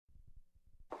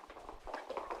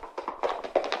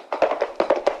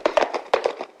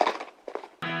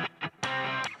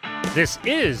This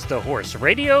is the Horse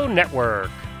Radio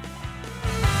Network.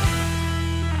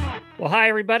 Well, hi,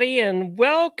 everybody, and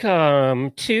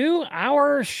welcome to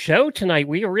our show tonight.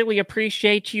 We really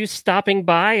appreciate you stopping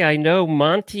by. I know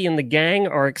Monty and the gang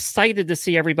are excited to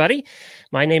see everybody.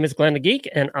 My name is Glenn the Geek,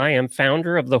 and I am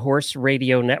founder of the Horse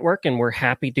Radio Network, and we're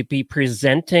happy to be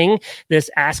presenting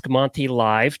this Ask Monty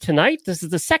Live tonight. This is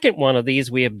the second one of these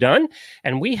we have done,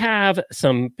 and we have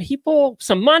some people,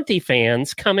 some Monty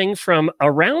fans coming from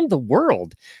around the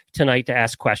world tonight to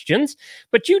ask questions,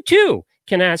 but you too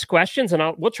can ask questions,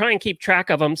 and we'll try and keep track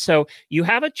of them. So you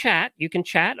have a chat. You can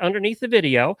chat underneath the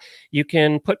video. You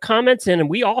can put comments in, and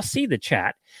we all see the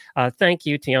chat. Thank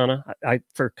you, Tiana,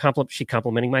 for she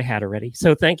complimenting my hat already.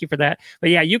 So thank you for that.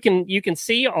 But yeah, you can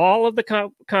see all of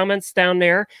the comments down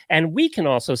there, and we can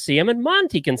also see them, and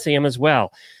Monty can see them as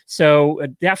well. So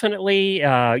definitely,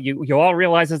 you all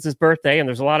realize it's his birthday, and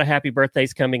there's a lot of happy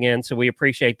birthdays coming in, so we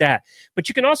appreciate that. But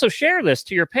you can also share this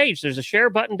to your page. There's a share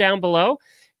button down below.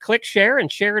 Click share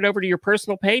and share it over to your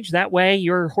personal page. That way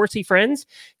your horsey friends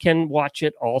can watch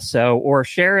it also, or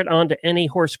share it onto any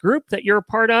horse group that you're a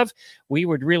part of. We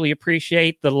would really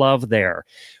appreciate the love there.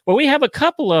 Well, we have a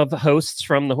couple of hosts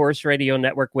from the Horse Radio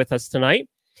Network with us tonight.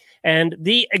 And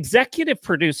the executive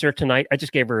producer tonight, I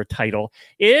just gave her a title,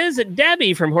 is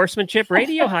Debbie from Horsemanship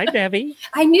Radio. Hi, Debbie.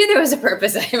 I knew there was a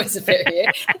purpose I was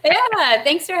here. Yeah,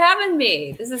 thanks for having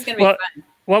me. This is going to be fun.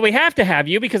 Well, we have to have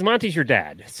you because Monty's your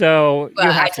dad, so you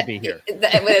have to be here.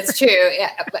 It's true.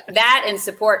 Yeah, that and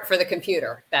support for the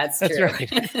computer. That's true.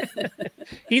 Right.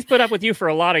 He's put up with you for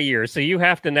a lot of years, so you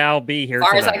have to now be here. As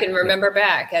far as I can remember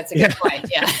back. That's a good point.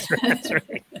 Yeah. That's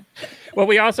right. Well,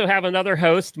 we also have another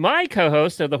host, my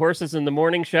co-host of the Horses in the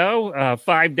Morning show,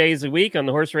 5 days a week on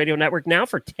the Horse Radio Network. Now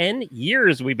for 10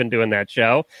 years we've been doing that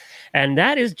show, and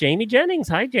that is Jamie Jennings.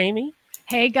 Hi, Jamie.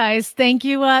 Hey guys, thank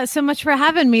you so much for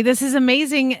having me. This is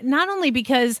amazing, not only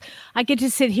because I get to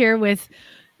sit here with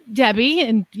Debbie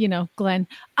and, Glenn,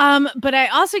 but I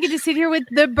also get to sit here with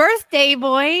the birthday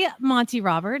boy, Monty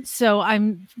Roberts. So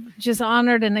I'm just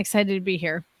honored and excited to be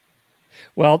here.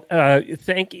 Well,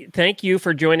 thank you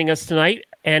for joining us tonight.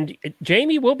 And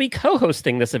Jamie will be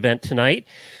co-hosting this event tonight.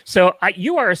 So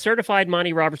you are a certified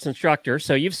Monty Roberts instructor.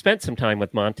 So you've spent some time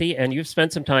with Monty, and you've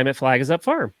spent some time at Flag Is Up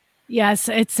Farm. Yes,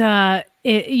 it's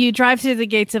you drive through the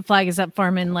gates of Flag Is Up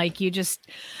Farm and you just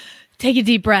take a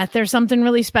deep breath. There's something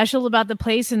really special about the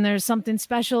place, and there's something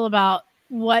special about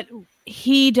what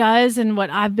he does and what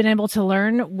I've been able to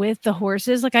learn with the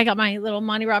horses. Like I got my little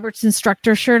Monty Roberts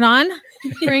instructor shirt on,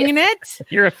 bringing it.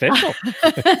 You're official.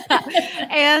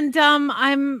 And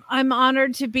I'm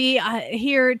honored to be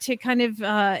here to kind of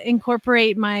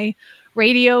incorporate my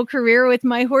radio career with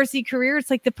my horsey career. It's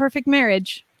like the perfect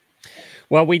marriage.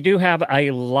 Well, we do have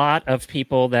a lot of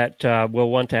people that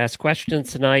will want to ask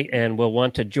questions tonight and will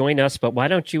want to join us. But why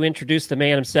don't you introduce the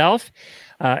man himself?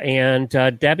 And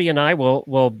Debbie and I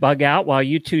will bug out while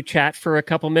you two chat for a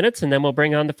couple minutes, and then we'll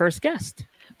bring on the first guest.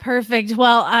 Perfect.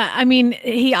 Well, I mean,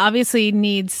 he obviously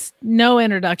needs no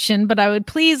introduction, but I would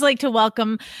please like to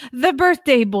welcome the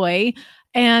birthday boy.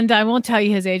 And I won't tell you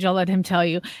his age. I'll let him tell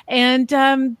you. And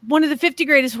one of the 50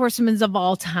 greatest horsemen of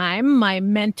all time, my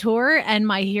mentor and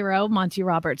my hero, Monty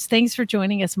Roberts. Thanks for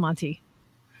joining us, Monty.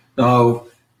 Oh,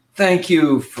 thank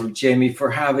you, Jamie, for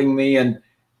having me. And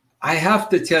I have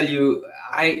to tell you,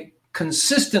 I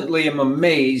consistently am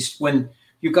amazed when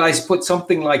you guys put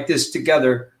something like this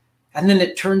together, and then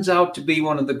it turns out to be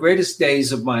one of the greatest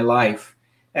days of my life.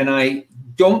 And I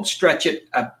don't stretch it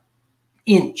an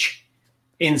inch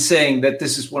in saying that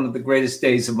this is one of the greatest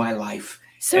days of my life.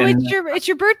 So it's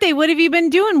your birthday. What have you been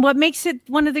doing? What makes it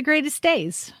one of the greatest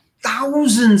days?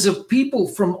 Thousands of people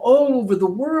from all over the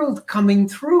world coming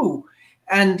through,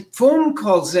 and phone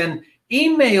calls and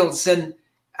emails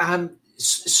and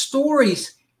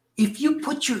stories. If you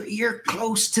put your ear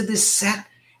close to this set,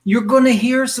 you're going to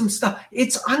hear some stuff.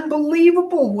 It's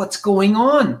unbelievable what's going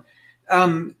on.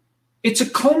 It's a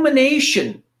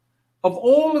culmination of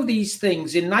all of these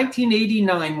things. In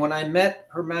 1989, when I met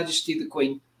Her Majesty the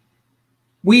Queen,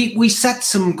 we set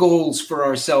some goals for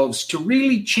ourselves to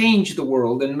really change the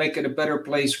world and make it a better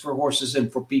place for horses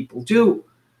and for people too.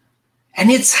 And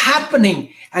it's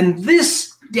happening. And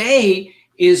this day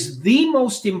is the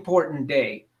most important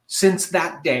day since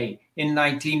that day in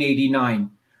 1989,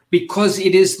 because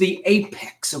it is the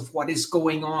apex of what is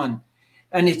going on.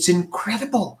 And it's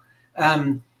incredible.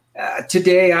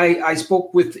 Today, I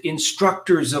spoke with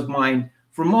instructors of mine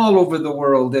from all over the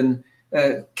world, and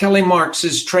Kelly Marks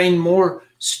has trained more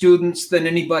students than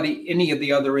any of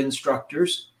the other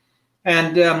instructors.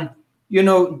 And,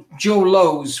 Jo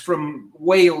Lowes from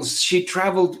Wales, she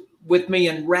traveled with me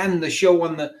and ran the show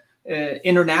on the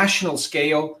international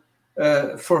scale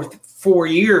for 4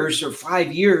 years or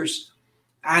 5 years.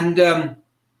 And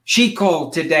she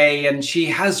called today, and she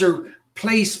has her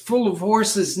place full of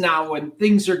horses now, and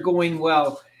things are going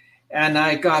well. And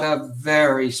I got a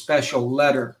very special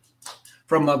letter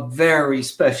from a very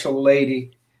special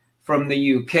lady from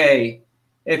the UK.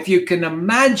 If you can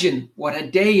imagine what a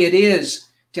day it is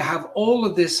to have all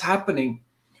of this happening,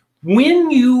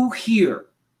 when you hear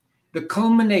the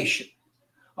culmination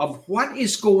of what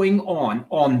is going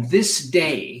on this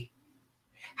day,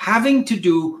 having to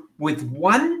do with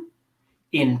one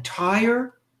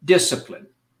entire discipline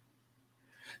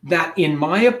that, in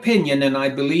my opinion, and I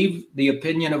believe the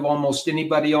opinion of almost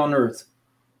anybody on earth,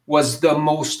 was the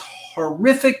most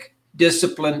horrific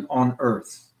discipline on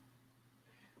earth.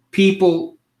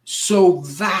 People so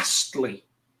vastly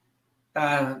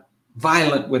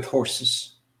violent with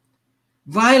horses.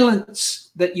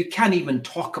 Violence that you can't even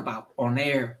talk about on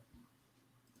air.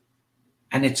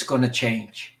 And it's going to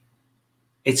change.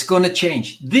 It's going to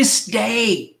change. This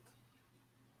day,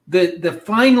 the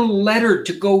final letter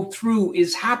to go through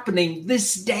is happening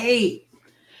this day.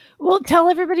 Well, tell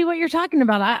everybody what you're talking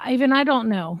about. I don't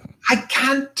know. I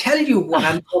can't tell you what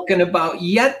I'm talking about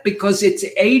yet, because it's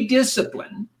a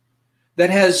discipline that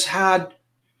has had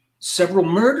several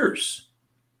murders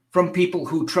from people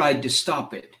who tried to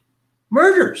stop it.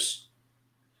 Murders.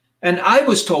 And I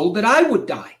was told that I would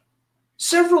die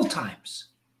several times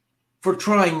for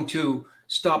trying to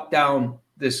stop down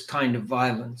this kind of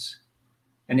violence.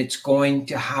 And it's going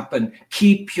to happen.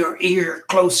 Keep your ear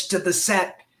close to the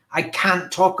set. I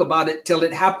can't talk about it till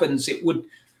it happens. It would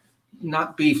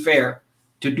not be fair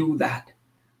to do that.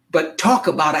 But talk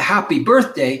about a happy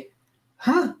birthday,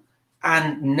 huh?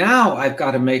 And now I've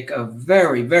got to make a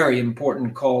very, very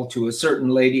important call to a certain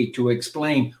lady to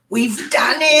explain, we've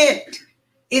done it.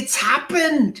 It's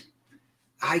happened.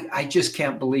 I just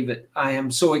can't believe it. I am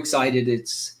so excited.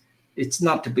 It's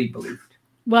not to be believed.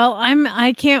 Well,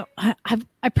 I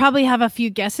probably have a few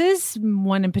guesses,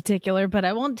 one in particular, but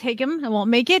I won't take them. I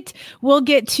won't make it. We'll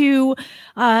get to,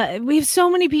 we have so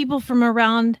many people from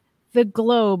around the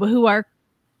globe who are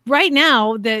right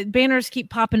now, the banners keep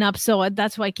popping up. So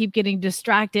that's why I keep getting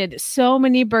distracted. So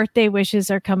many birthday wishes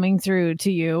are coming through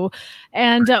to you.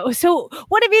 And so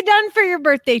what have you done for your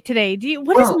birthday today?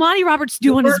 What does Monty Roberts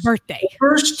do on his birthday? The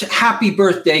first happy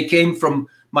birthday came from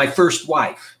my first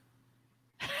wife.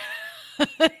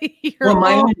 Well,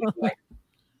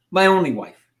 my only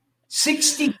wife,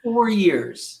 64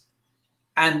 years.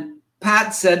 And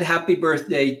Pat said happy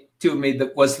birthday to me.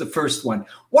 That was the first one.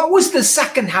 What was the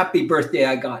second happy birthday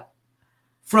I got?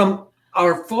 From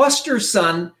our foster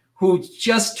son, who's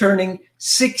just turning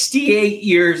 68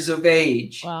 years of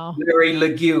age. Wow. Larry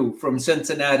Legue from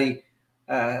Cincinnati,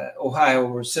 Ohio,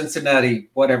 or Cincinnati,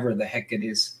 whatever the heck it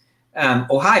is.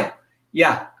 Ohio.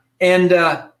 Yeah.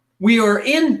 And we are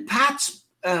in Pat's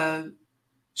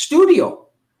studio.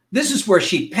 This is where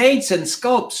she paints and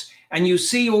sculpts. And you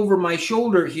see over my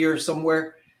shoulder here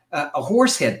somewhere a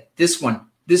horse head. This one,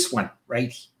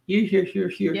 right here.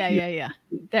 Yeah.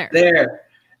 There.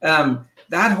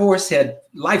 That horse head,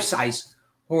 life-size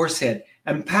horse head.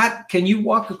 And Pat, can you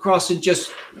walk across and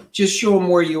just show them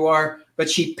where you are? But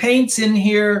she paints in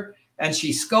here and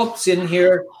she sculpts in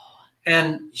here.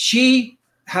 And she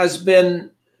has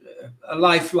been a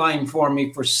lifeline for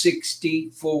me for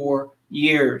 64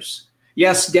 years.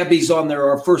 Yes, Debbie's on there,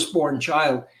 our firstborn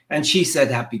child, and she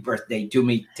said happy birthday to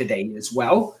me today as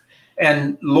well.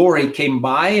 And Lori came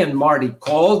by and Marty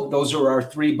called. Those are our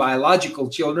 3 biological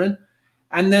children.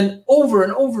 And then over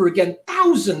and over again,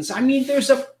 thousands. I mean, there's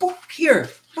a book here.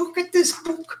 Look at this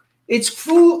book. It's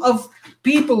full of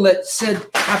people that said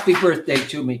happy birthday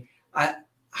to me.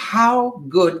 How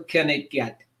good can it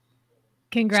get?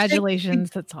 Congratulations.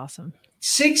 That's awesome.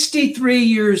 63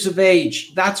 years of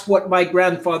age. That's what my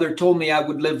grandfather told me I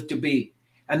would live to be.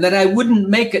 And that I wouldn't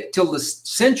make it till the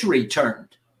century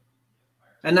turned.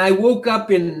 And I woke up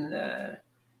in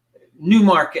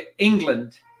Newmarket,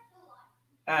 England,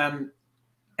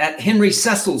 at Henry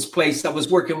Cecil's place. I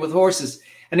was working with horses.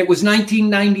 And it was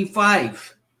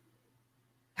 1995.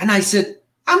 And I said,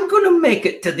 I'm going to make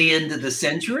it to the end of the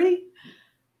century.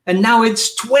 And now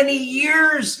it's 20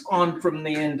 years on from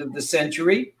the end of the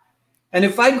century. And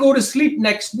if I go to sleep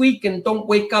next week and don't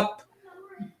wake up,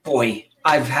 boy,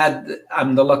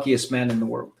 I'm the luckiest man in the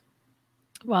world.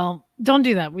 Well, don't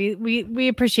do that. We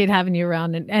appreciate having you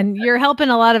around, and you're helping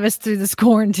a lot of us through this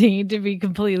quarantine, to be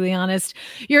completely honest.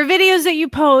 Your videos that you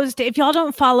post, if y'all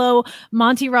don't follow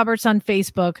Monty Roberts on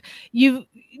Facebook, you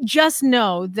just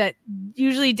know that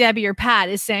usually Debbie or Pat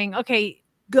is saying, okay,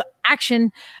 go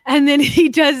action. And then he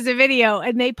does the video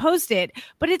and they post it.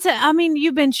 But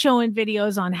you've been showing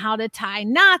videos on how to tie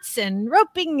knots and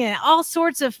roping and all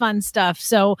sorts of fun stuff.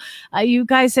 So you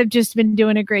guys have just been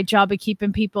doing a great job of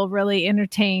keeping people really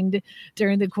entertained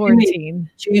during the quarantine.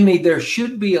 Jamie, there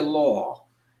should be a law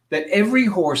that every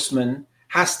horseman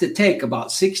has to take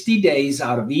about 60 days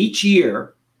out of each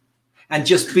year and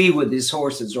just be with his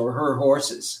horses or her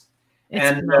horses.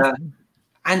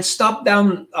 And stop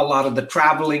down a lot of the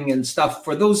traveling and stuff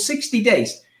for those 60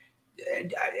 days.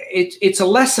 It's a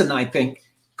lesson, I think,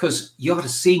 because you ought to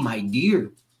see my deer.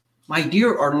 My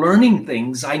deer are learning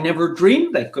things I never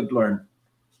dreamed they could learn.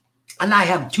 And I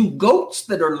have 2 goats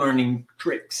that are learning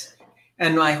tricks.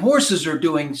 And my horses are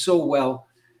doing so well.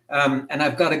 And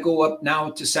I've got to go up now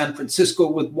to San Francisco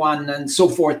with one and so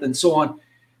forth and so on.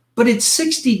 But it's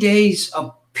 60 days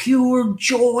of pure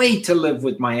joy to live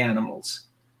with my animals.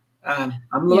 I'm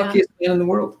the luckiest man in the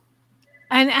world.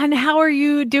 And how are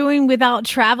you doing without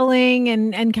traveling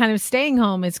and kind of staying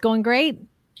home? It's going great.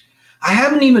 I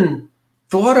haven't even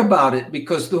thought about it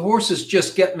because the horses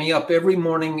just get me up every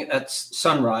morning at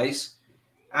sunrise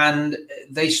and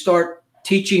they start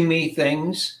teaching me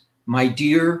things. My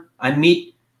deer, I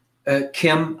meet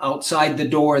Kim outside the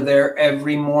door there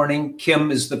every morning.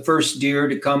 Kim is the first deer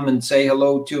to come and say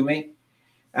hello to me.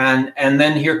 And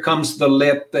then here comes the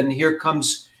Lip and here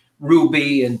comes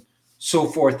Ruby and so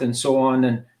forth and so on.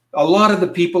 And a lot of the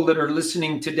people that are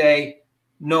listening today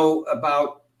know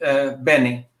about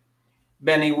Benny.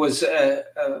 Benny was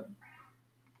a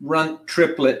runt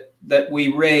triplet that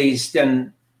we raised,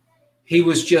 and he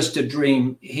was just a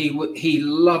dream. He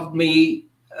loved me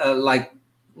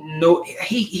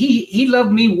he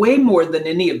loved me way more than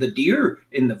any of the deer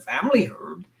in the family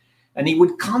herd. And he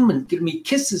would come and give me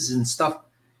kisses and stuff.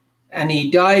 And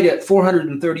he died at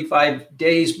 435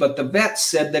 days, but the vets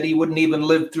said that he wouldn't even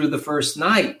live through the first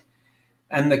night.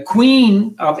 And the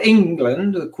Queen of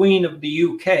England, the Queen of the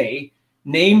UK,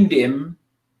 named him.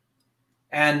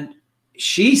 And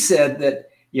she said that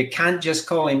you can't just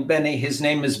call him Benny. His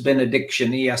name is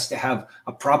benediction. He has to have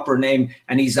a proper name,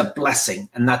 and he's a blessing,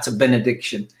 and that's a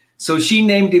benediction. So she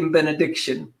named him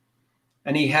Benediction,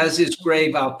 and he has his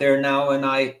grave out there now, and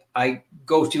I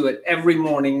go to it every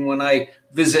morning when I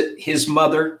visit his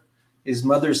mother. His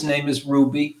mother's name is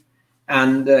Ruby,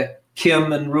 and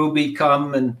Kim and Ruby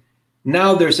come, and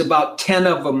now there's about 10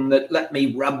 of them that let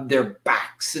me rub their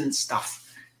backs and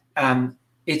stuff.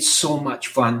 It's so much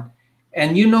fun.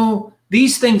 And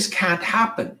these things can't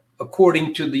happen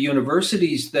according to the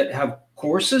universities that have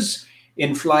courses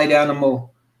in flight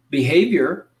animal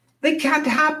behavior. They can't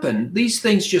happen. These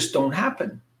things just don't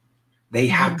happen. They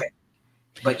happen,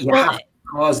 but you have to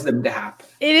cause them to happen.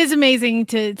 It is amazing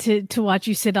to watch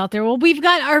you sit out there. Well, we've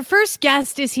got our first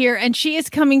guest is here, and she is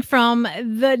coming from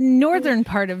the northern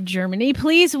part of Germany.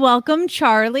 Please welcome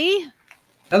Charlie.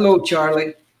 Hello,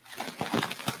 Charlie.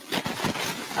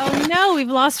 Oh no, we've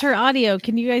lost her audio.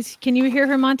 Can you hear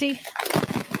her, Monty?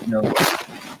 No,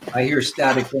 I hear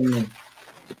static only.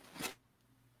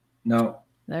 No.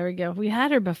 There we go. We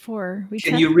had her before.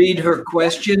 Can you read her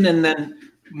question and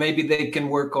then maybe they can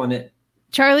work on it?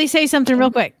 Charlie, say something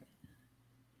real quick.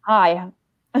 Hi.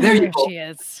 There she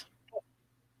is.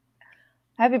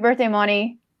 Happy birthday,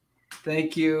 Monty.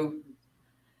 Thank you.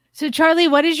 So, Charlie,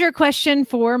 what is your question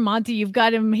for Monty? You've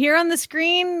got him here on the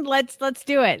screen. Let's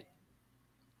do it.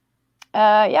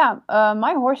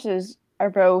 My horses are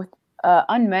both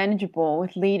unmanageable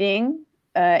with leading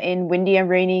in windy and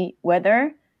rainy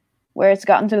weather, where it's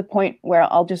gotten to the point where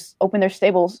I'll just open their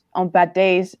stables on bad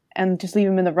days and just leave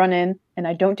them in the run-in, and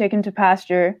I don't take them to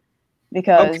pasture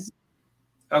because...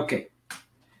 Okay.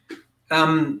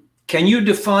 Can you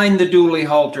define the dually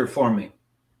halter for me?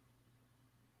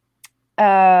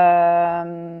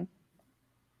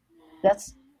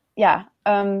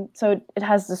 So it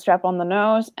has the strap on the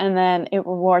nose, and then it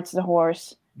rewards the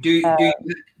horse. Do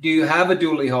you have a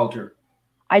dually halter?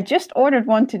 I just ordered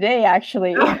one today,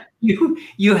 actually.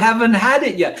 You haven't had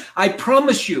it yet. I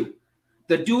promise you,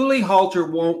 the dually halter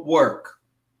won't work.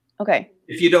 Okay.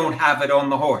 If you don't have it on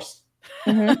the horse.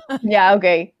 Mm-hmm. Yeah,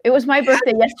 okay. It was my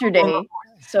birthday yesterday,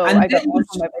 so I got one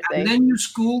for my birthday. And then you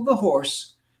school the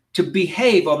horse to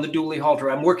behave on the dually halter.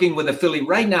 I'm working with a filly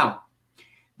right now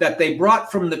that they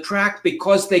brought from the track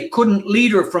because they couldn't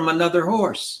lead her from another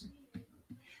horse.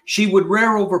 She would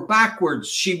rear over backwards.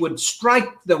 She would strike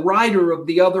the rider of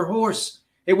the other horse.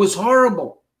 It was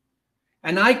horrible.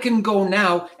 And I can go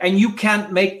now, and you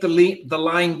can't make the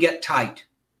line get tight.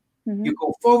 Mm-hmm. You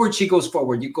go forward, she goes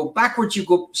forward. You go backwards,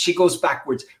 she goes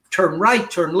backwards. Turn right,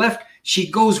 turn left. She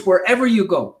goes wherever you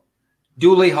go.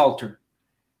 Dually halter.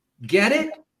 Get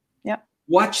it? Yep.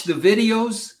 watch the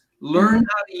videos, learn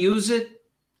how to use it.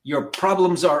 Your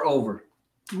problems are over.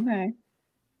 Okay.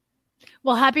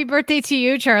 Well, happy birthday to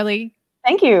you, Charlie.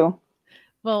 Thank you.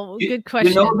 Well, good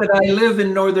question. You know that I live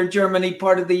in northern Germany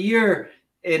part of the year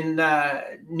in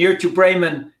near to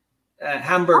Bremen,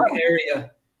 Hamburg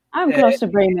area. I'm close to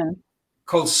Bremen.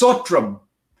 Called Sottrum.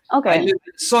 Okay. I live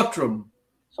in Sottrum.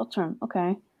 Sottrum.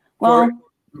 Okay. Well,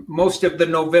 for most of the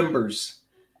Novembers.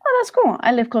 Oh, that's cool.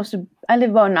 I live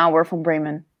about an hour from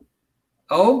Bremen.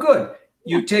 Oh, good.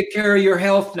 You take care of your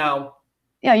health now.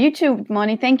 Yeah, you too,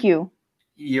 Monty. Thank you.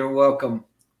 You're welcome.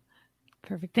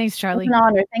 Perfect. Thanks, Charlie. It's an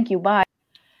honor. Thank you. Bye.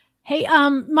 Hey,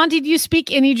 Monty, do you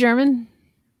speak any German?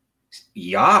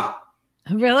 Ja.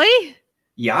 Really?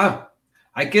 Ja.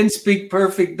 I can speak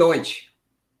perfect Deutsch.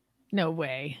 No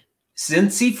way.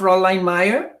 Sind Sie Fräulein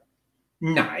Meyer?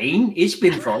 Nein, ich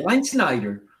bin Fräulein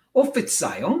Schneider. Oh,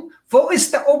 Verzeihung, wo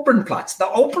ist der Opernplatz?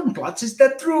 Der Opernplatz ist da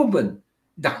drüben.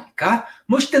 Danke.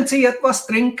 Möchten Sie etwas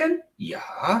trinken?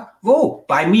 Ja. Wo?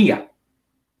 Bei mir.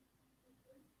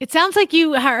 It sounds like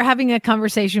you are having a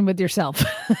conversation with yourself.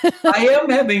 I am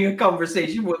having a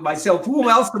conversation with myself. Who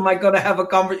else am I going to have a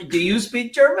conversation? Do you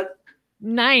speak German?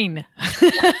 Nein.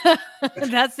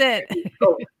 That's it.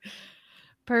 Oh.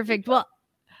 Perfect. Well,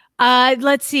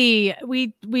 let's see.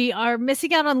 We are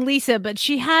missing out on Lisa, but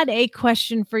she had a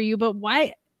question for you. But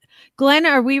why, Glenn?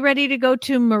 Are we ready to go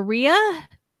to Maria?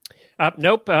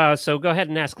 Nope. So go ahead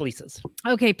and ask Lisa's.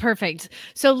 Okay, perfect.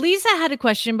 So Lisa had a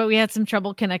question, but we had some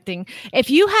trouble connecting.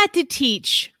 If you had to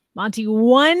teach Monty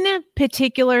one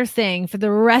particular thing for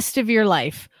the rest of your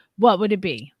life, what would it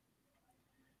be?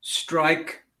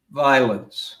 Strike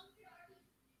violence.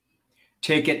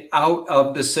 Take it out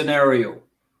of the scenario.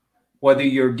 Whether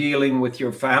you're dealing with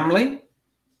your family,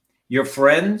 your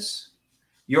friends,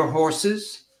 your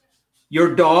horses,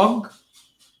 your dog,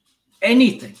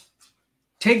 anything.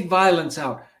 Take violence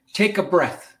out. Take a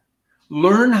breath.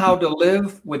 Learn how to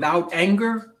live without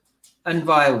anger and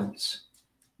violence.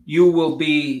 You will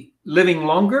be living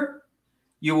longer.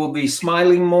 You will be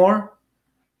smiling more.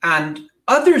 And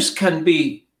others can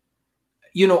be,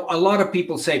 a lot of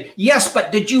people say, yes,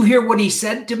 but did you hear what he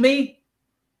said to me?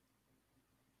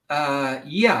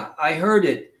 Yeah, I heard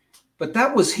it. But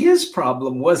that was his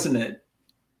problem, wasn't it?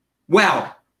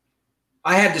 Well,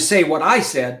 I had to say what I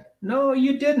said. No,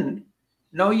 you didn't.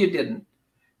 No, you didn't.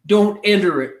 Don't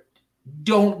enter it.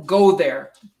 Don't go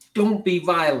there. Don't be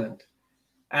violent.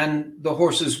 And the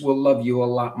horses will love you a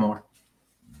lot more.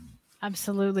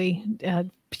 Absolutely.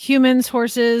 Humans,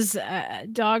 horses,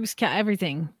 dogs, cat,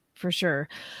 everything for sure.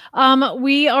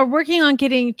 We are working on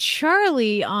getting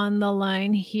Charlie on the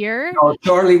line here. Oh,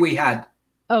 Charlie we had.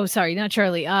 Oh, sorry, not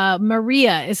Charlie.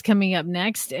 Maria is coming up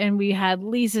next, and we had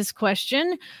Lisa's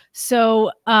question. So,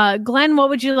 Glenn, what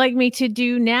would you like me to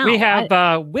do now? We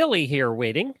have Willie here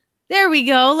waiting. There we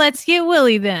go. Let's get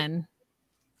Willie then.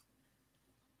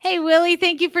 Hey, Willie,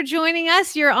 thank you for joining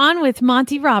us. You're on with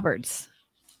Monty Roberts.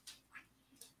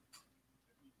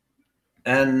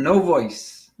 And no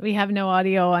voice. We have no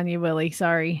audio on you, Willie.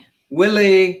 Sorry.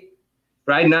 Willie.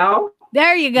 Right now?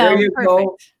 There you go. There you Perfect.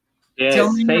 go.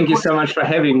 Yes, thank you so much for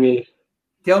having me.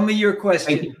 Tell me your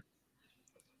question. Thank you.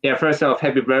 Yeah, first off,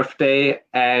 happy birthday.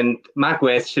 And my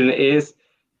question is,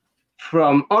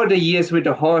 from all the years with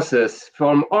the horses,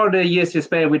 from all the years you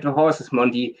spent with the horses,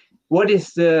 Monty, what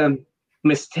is the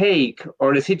mistake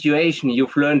or the situation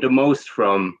you've learned the most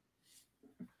from?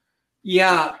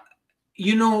 Yeah,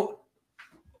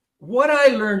 what I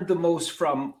learned the most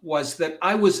from was that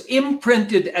I was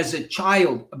imprinted as a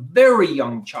child, a very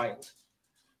young child,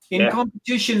 in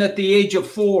competition at the age of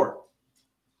 4.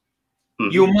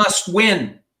 Mm-hmm. You must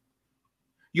win.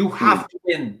 You have to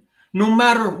win. No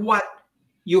matter what,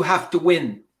 you have to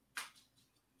win.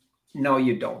 No,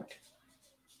 you don't.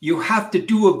 You have to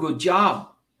do a good job.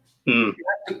 You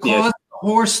have to cause the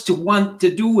horse to want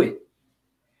to do it.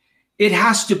 It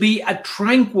has to be a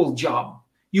tranquil job.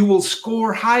 You will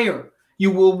score higher.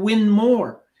 You will win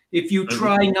more if you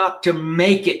try not to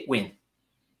make it win.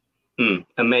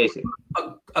 Amazing.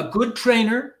 A good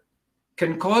trainer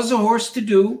can cause a horse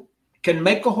can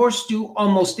make a horse do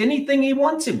almost anything he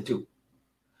wants him to.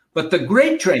 But the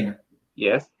great trainer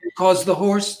can cause the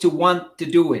horse to want to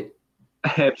do it.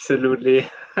 Absolutely.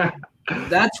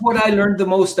 That's what I learned the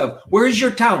most of. Where's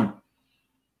your town?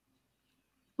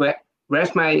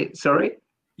 Where's sorry?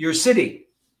 Your city.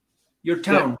 Your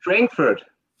town. Frankfurt.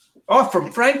 Oh,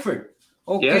 from Frankfurt.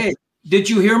 Okay. Yes. Did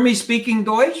you hear me speaking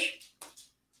Deutsch?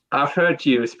 I've heard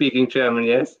you speaking German,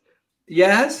 yes.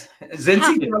 Yes. Sind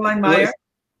Sie Fräulein Meyer?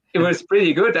 It was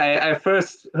pretty good. I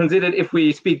first considered if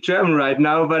we speak German right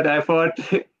now, but I thought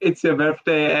it's your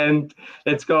birthday and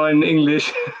let's go in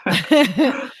English.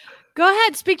 Go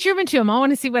ahead, speak German to him. I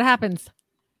want to see what happens.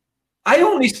 I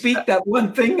only speak that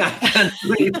one thing. I can't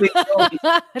really think of.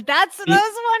 That's what I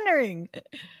was wondering.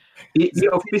 Wie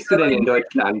oft bist du denn in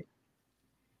Deutschland?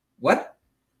 What?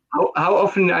 How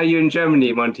often are you in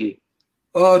Germany, Monty?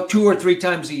 2 or 3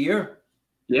 times a year.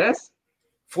 Yes?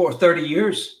 For 30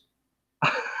 years.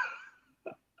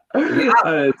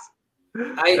 Yeah.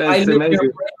 I lived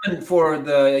in Bremen for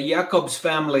the Jacobs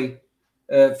family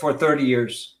for 30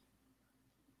 years.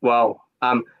 Wow.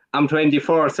 I'm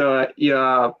 24, so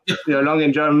you're long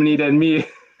in Germany than me.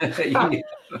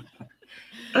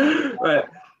 Well,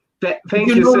 thank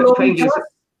you.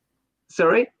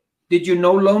 Sorry? Did you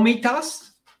know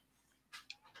Lomitas?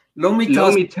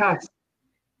 Lomitas.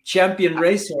 Champion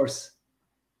racehorse.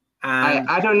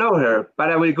 I don't know her, but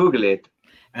I will Google it.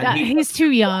 He's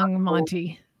too young,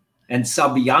 Monty. And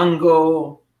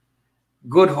Sabiango.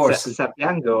 Good horses.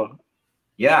 Sabiango.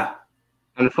 Yeah.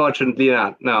 Unfortunately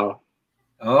not, no.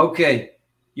 Okay.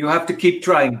 You have to keep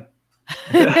trying.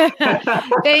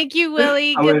 Thank you,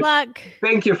 Willie. Good luck.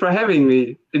 Thank you for having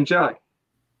me. Enjoy.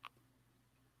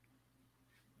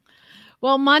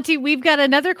 Well, Monty, we've got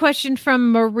another question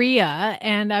from Maria,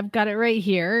 and I've got it right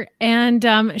here. And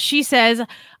she says,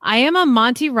 I am a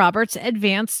Monty Roberts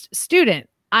advanced student.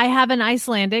 I have an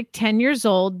Icelandic 10 years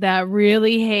old that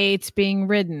really hates being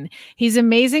ridden. He's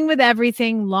amazing with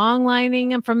everything, long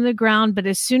lining him from the ground, but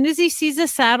as soon as he sees a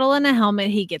saddle and a helmet,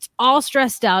 he gets all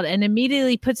stressed out and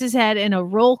immediately puts his head in a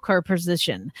roll car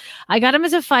position. I got him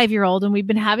as a 5-year-old, and we've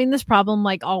been having this problem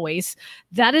like always.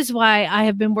 That is why I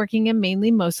have been working him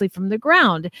mostly from the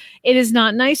ground. It is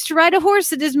not nice to ride a horse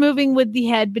that is moving with the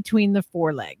head between the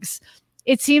forelegs.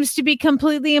 It seems to be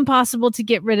completely impossible to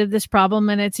get rid of this problem,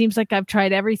 and it seems like I've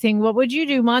tried everything. What would you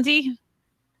do, Monty?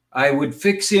 I would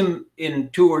fix him in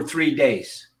 2 or 3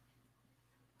 days.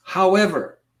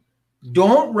 However,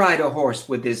 don't ride a horse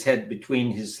with his head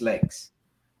between his legs.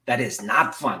 That is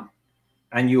not fun.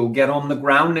 And you'll get on the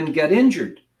ground and get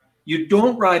injured. You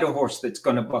don't ride a horse that's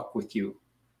going to buck with you.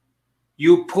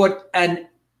 You put a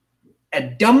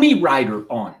dummy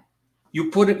rider on.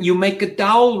 You make a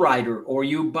dowel rider, or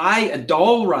you buy a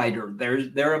doll rider.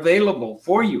 They're available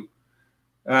for you.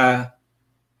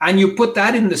 And you put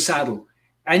that in the saddle,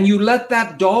 and you let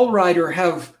that doll rider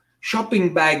have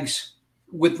shopping bags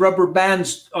with rubber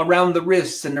bands around the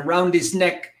wrists and around his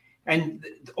neck and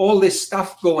all this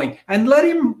stuff going, and let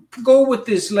him go with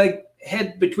his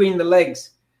head between the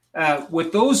legs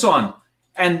with those on,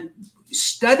 and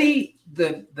study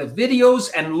the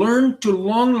videos and learn to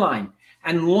long line.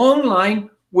 And long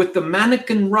line with the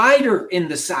mannequin rider in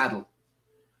the saddle.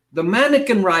 The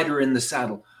mannequin rider in the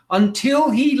saddle.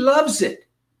 Until he loves it.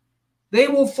 They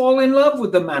will fall in love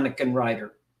with the mannequin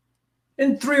rider.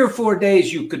 In 3 or 4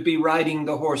 days, you could be riding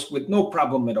the horse with no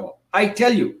problem at all. I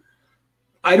tell you,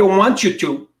 I don't want you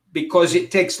to, because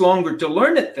it takes longer to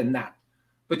learn it than that.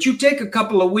 But you take a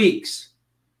couple of weeks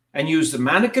and use the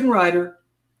mannequin rider,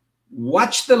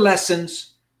 watch the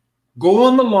lessons, go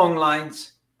on the long lines,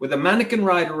 with a mannequin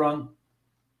rider on,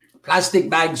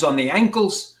 plastic bags on the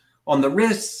ankles, on the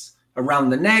wrists, around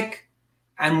the neck.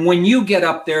 And when you get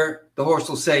up there, the horse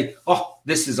will say, oh,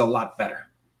 this is a lot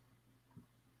better.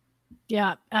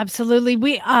 Yeah, absolutely.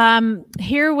 We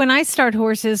here, when I start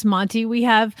horses, Monty, we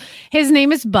have, his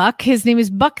name is Buck. His name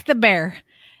is Buck the Bear.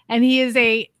 And he is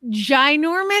a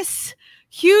ginormous,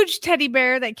 huge teddy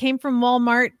bear that came from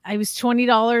Walmart. I was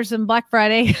 $20 on Black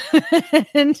Friday.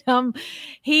 And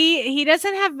he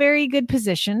doesn't have very good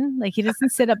position. Like, he doesn't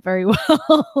sit up very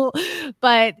well,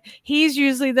 but he's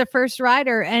usually the first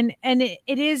rider. And it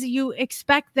is, you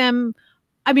expect them.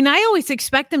 I mean, I always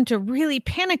expect them to really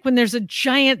panic when there's a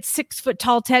giant 6-foot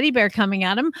tall teddy bear coming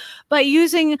at them, but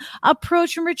using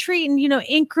approach and retreat and,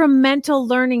 incremental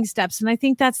learning steps. And I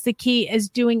think that's the key, is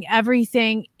doing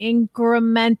everything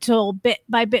incremental, bit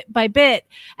by bit by bit.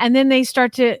 And then they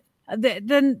start to,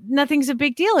 then nothing's a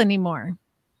big deal anymore.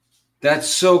 That's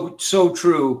so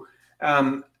true.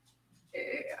 I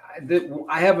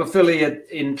have an affiliate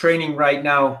in training right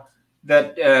now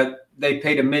that, they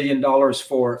paid $1 million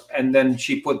for, and then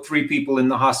she put 3 people in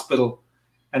the hospital.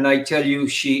 And I tell you,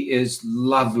 she is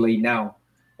lovely now,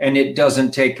 and it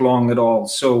doesn't take long at all.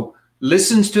 So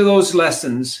listen to those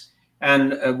lessons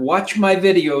and watch my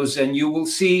videos, and you will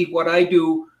see what I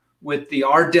do with the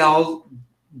Ardell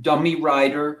dummy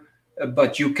rider.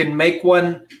 But you can make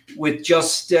one with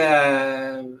just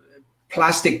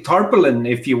plastic tarpaulin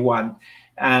if you want,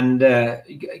 and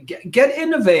get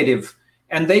innovative.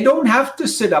 And they don't have to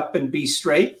sit up and be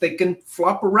straight. They can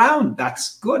flop around.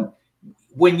 That's good.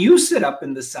 When you sit up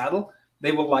in the saddle,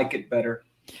 they will like it better.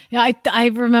 Yeah, I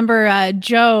remember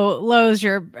Jo Lowe's,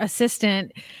 your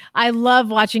assistant. I love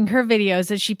watching her videos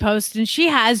that she posts, and she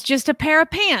has just a pair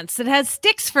of pants that has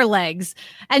sticks for legs.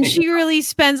 And she really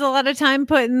spends a lot of time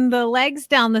putting the legs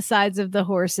down the sides of the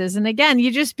horses. And again,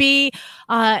 you just be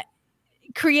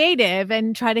creative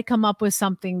and try to come up with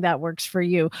something that works for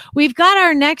you. We've got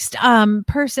our next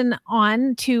person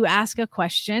on to ask a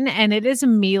question, and it is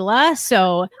Mila.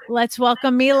 So let's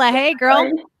welcome Mila. Hey, girl.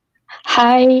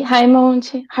 Hi,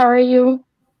 Monty. How are you?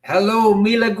 Hello,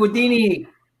 Mila Godini.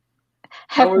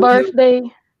 Happy birthday.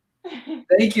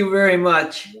 Thank you very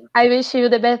much. I wish you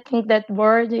the best in that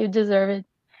world. You deserve it.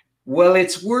 Well,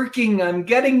 it's working. I'm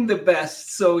getting the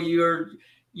best. So your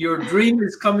dream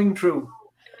is coming true.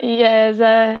 Yes,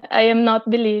 I am not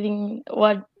believing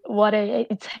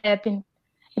it's happened.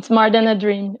 It's more than a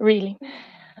dream, really.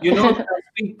 You know that I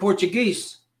speak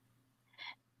Portuguese.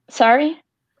 Sorry?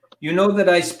 You know that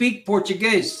I speak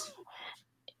Portuguese.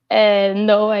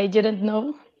 No, I didn't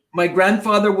know. My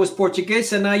grandfather was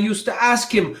Portuguese, and I used to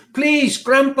ask him, please,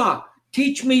 Grandpa,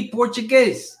 teach me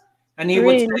Portuguese. And he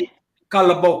would say,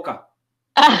 cala a boca.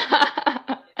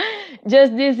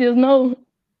 Just this, you know.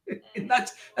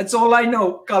 That's all I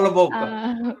know, cala a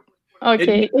boca.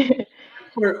 Okay.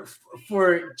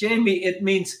 For Jamie, it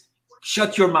means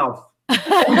shut your mouth.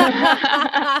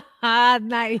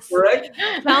 Nice. Correct?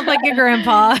 Sounds like your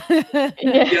grandpa.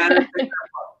 Yeah.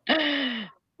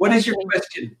 What is your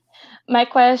question? My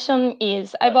question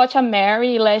is, I bought a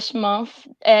Mary last month.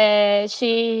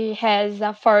 She has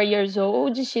 4 years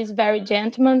old. She's very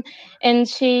gentleman, and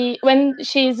when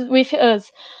she's with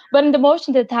us, but in the most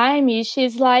of the time,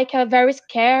 she's like very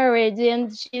scared,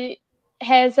 and she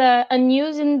has an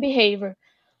unusual behavior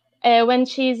when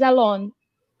she's alone.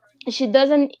 She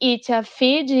doesn't eat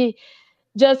feed,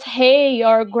 just hay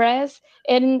or grass,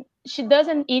 and she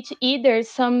doesn't eat either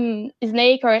some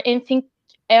snake or anything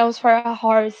else for a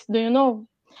horse. Do you know?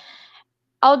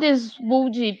 All this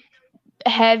would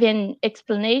have an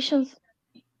explanations?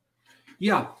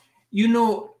 Yeah. You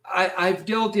know, I've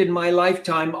dealt in my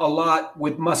lifetime a lot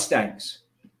with Mustangs.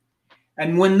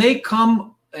 And when they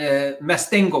come,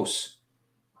 Mustangos,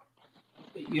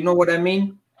 you know what I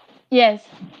mean? Yes.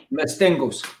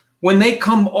 Mustangos. When they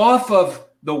come off of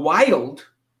the wild,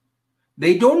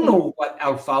 they don't know what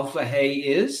alfalfa hay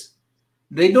is.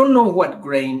 They don't know what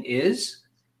grain is.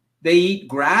 They eat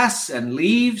grass and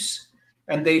leaves,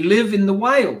 and they live in the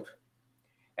wild.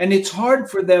 And it's hard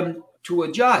for them to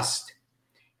adjust.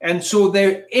 And so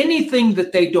anything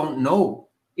that they don't know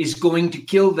is going to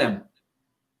kill them.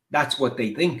 That's what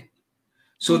they think.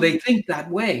 So they think that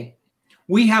way.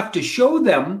 We have to show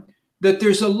them that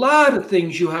there's a lot of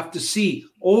things you have to see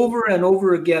over and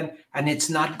over again, and it's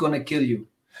not going to kill you.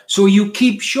 So you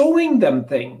keep showing them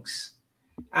things.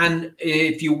 And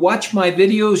if you watch my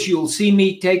videos, you'll see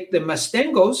me take the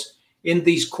Mustangos in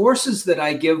these courses that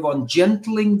I give on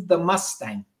gentling the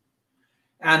Mustang.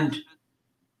 And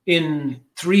in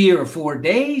 3 or 4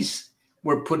 days,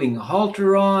 we're putting a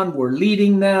halter on, we're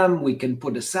leading them, we can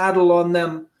put a saddle on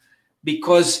them,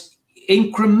 because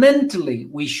incrementally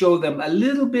we show them a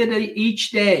little bit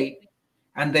each day,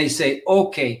 and they say,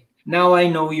 okay, now I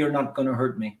know you're not going to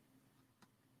hurt me.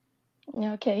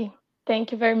 Okay.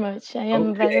 Thank you very much. I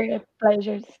am very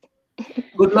pleased.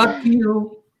 Good luck to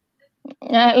you.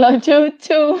 I love you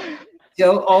too.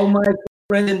 Tell all my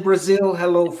friends in Brazil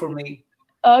hello for me.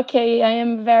 Okay, I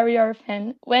am very your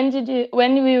fan. When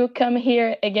will you come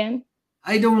here again?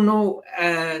 I don't know.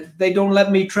 They don't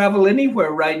let me travel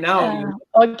anywhere right now.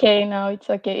 Okay, no,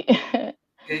 it's okay.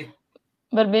 Okay.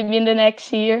 But maybe in the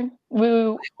next year,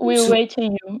 we'll wait to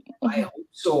you. I hope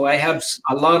so. I have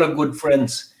a lot of good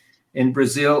friends in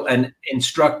Brazil, and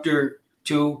instructor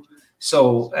too.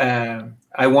 So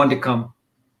I want to come.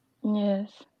 Yes.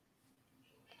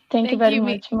 Thank you very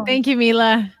much. Thank you,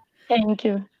 Mila. Thank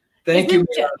you. Thank you.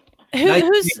 Nice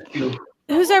to meet you.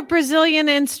 Who's our Brazilian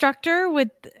instructor?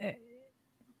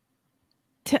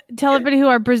 Tell everybody who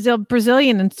our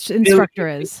Brazilian instructor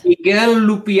is. Miguel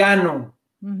Lupiano.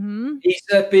 Mm-hmm. He's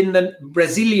up in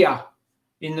Brasilia,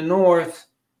 in the north,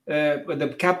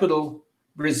 the capital,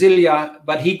 Brasilia,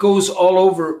 but he goes all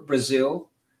over Brazil.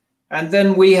 And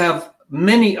then we have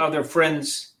many other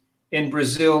friends in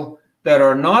Brazil that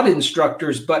are not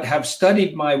instructors, but have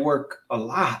studied my work a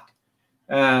lot.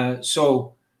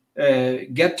 So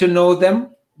get to know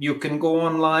them. You can go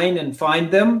online and find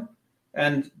them,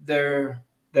 and they're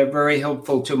very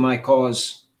helpful to my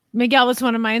cause. Miguel was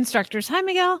one of my instructors. Hi,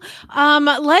 Miguel.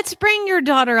 Let's bring your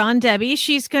daughter on, Debbie.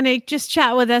 She's going to just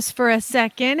chat with us for a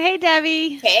second. Hey,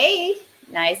 Debbie. Hey,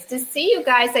 nice to see you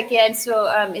guys again. So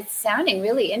it's sounding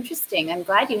really interesting. I'm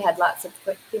glad you had lots of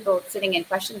people sitting in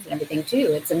questions and everything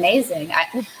too. It's amazing.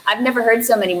 I've never heard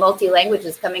so many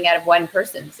multi-languages coming out of one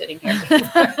person sitting here.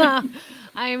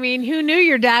 I mean, who knew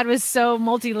your dad was so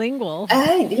multilingual?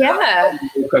 Yeah.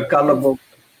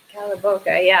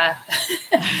 Calaboca, yeah.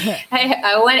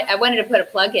 I wanted to put a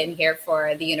plug in here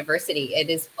for the university. It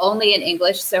is only in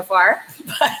English so far,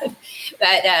 but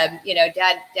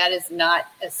Dad is not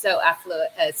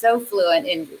so fluent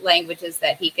in languages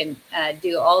that he can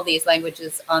do all these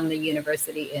languages on the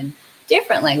university in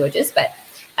different languages. But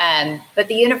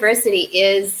the university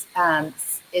is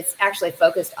it's actually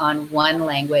focused on one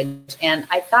language. And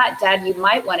I thought, Dad, you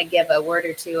might want to give a word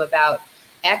or two about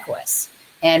Equus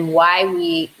and why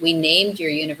we named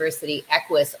your university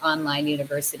Equus Online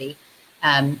University,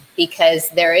 because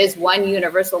there is one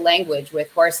universal language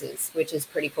with horses, which is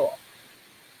pretty cool.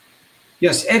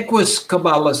 Yes, Equus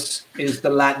caballus is the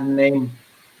Latin name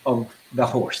of the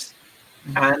horse.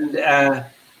 And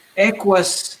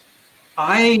Equus,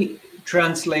 I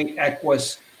translate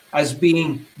Equus as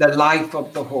being the life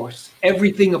of the horse.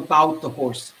 Everything about the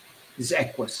horse is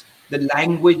Equus. The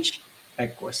language,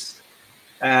 Equus.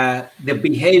 The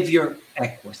behavior,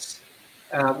 Equus.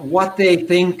 What they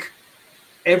think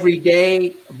every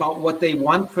day about what they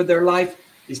want for their life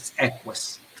is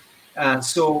Equus.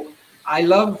 So I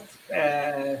love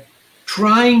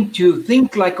trying to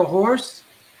think like a horse.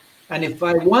 And if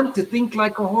I want to think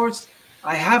like a horse,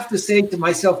 I have to say to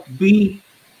myself, be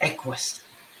Equus.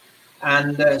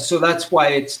 And so that's why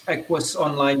it's Equus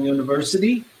Online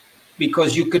University,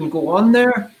 because you can go on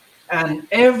there and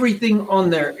everything on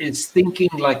there is thinking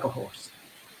like a horse.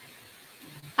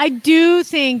 I do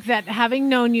think that having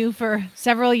known you for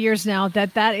several years now,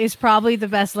 that is probably the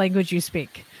best language you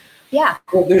speak. Yeah.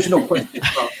 Well, there's no question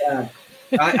about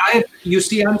that. You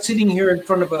see, I'm sitting here in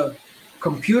front of a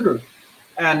computer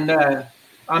and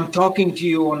I'm talking to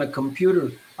you on a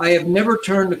computer. I have never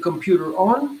turned the computer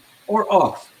on or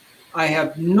off. I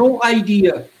have no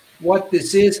idea what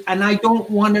this is, and I don't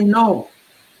want to know.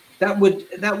 That would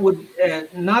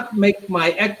not make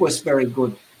my Equus very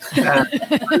good.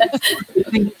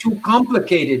 Think too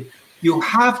complicated. You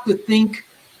have to think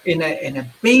in a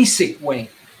basic way.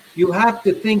 You have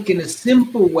to think in a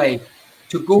simple way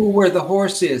to go where the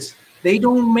horse is. They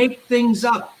don't make things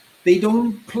up. They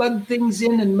don't plug things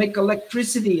in and make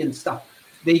electricity and stuff.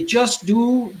 They just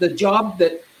do the job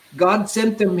that God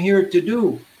sent them here to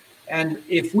do. And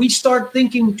if we start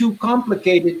thinking too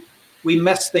complicated, we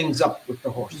mess things up with the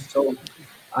horse. So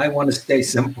I want to stay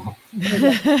simple.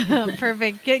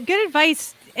 Perfect. Good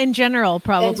advice in general,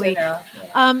 probably. In general,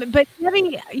 yeah. But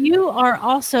Debbie, you are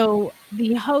also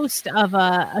the host of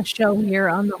a show here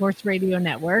on the Horse Radio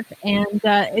Network, and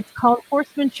it's called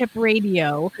Horsemanship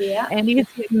Radio. Yeah. And you can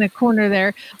see it in the corner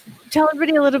there. Tell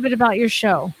everybody a little bit about your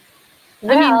show.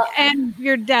 Well, and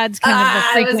your dad's kind of a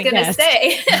frequent guest.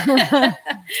 I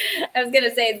was going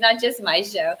to say it's not just my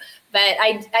show, but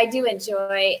I do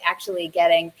enjoy actually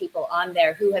getting people on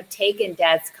there who have taken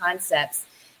Dad's concepts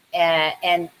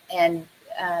and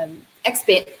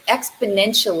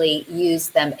exponentially use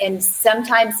them. And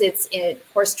sometimes it's in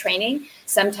horse training.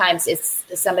 Sometimes it's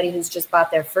somebody who's just bought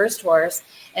their first horse.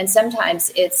 And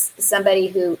sometimes it's somebody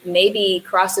who maybe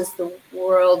crosses the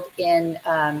world in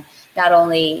not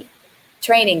only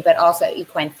training, but also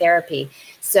equine therapy.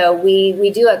 So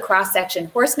we do a cross-section.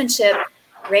 Horsemanship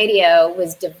Radio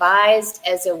was devised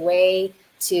as a way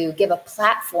to give a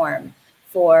platform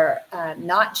for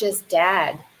not just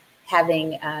Dad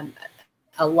having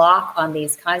a lock on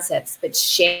these concepts, but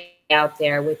sharing out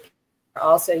there with people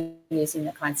also using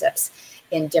the concepts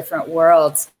in different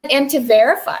worlds, and to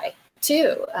verify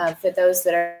too for those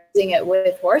that are using it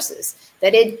with horses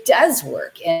that it does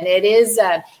work, and it is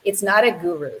it's not a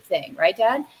guru thing, right,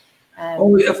 Dad?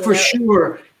 For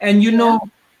sure. And you know,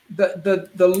 the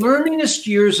learningest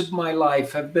years of my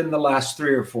life have been the last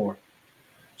 3 or 4.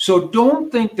 So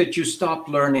don't think that you stop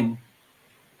learning.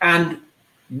 And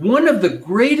one of the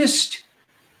greatest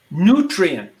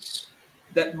nutrients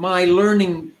that my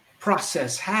learning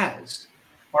process has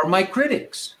are my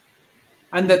critics,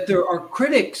 and that there are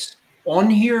critics on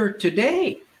here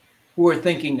today who are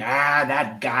thinking,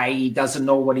 that guy, he doesn't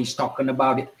know what he's talking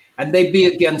about. And they be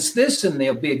against this and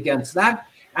they'll be against that.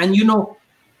 And, you know,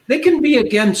 they can be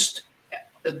against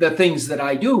the things that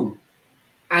I do.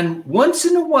 And once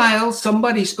in a while,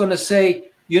 somebody's going to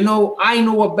say, you know, I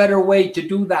know a better way to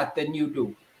do that than you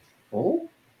do. Oh,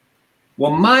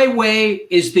 well, my way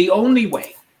is the only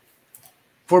way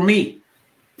for me.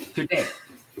 today.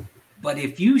 But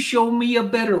if you show me a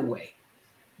better way,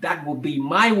 that will be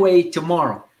my way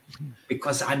tomorrow,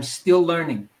 because I'm still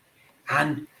learning.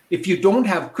 And if you don't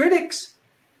have critics,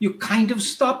 you kind of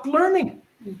stop learning.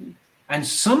 Mm-hmm. And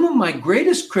some of my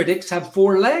greatest critics have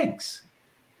 4 legs.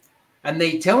 And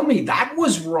they tell me that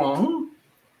was wrong.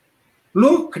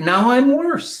 Look, now I'm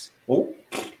worse. Oh,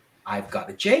 I've got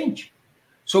to change.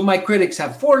 So my critics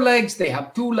have 4 legs. They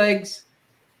have 2 legs.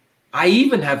 I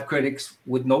even have critics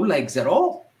with no legs at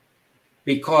all,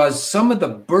 because some of the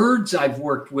birds I've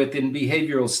worked with in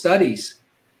behavioral studies,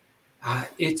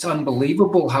 it's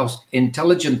unbelievable how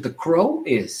intelligent the crow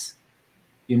is.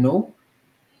 You know,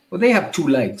 well, they have 2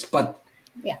 legs, but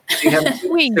yeah, they have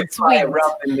wings to fly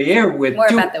around in the air with more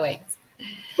 2. about the wings.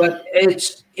 But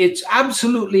it's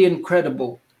absolutely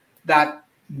incredible that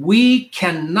we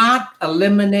cannot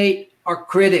eliminate our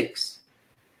critics.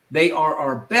 They are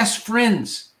our best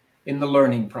friends in the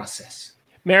learning process.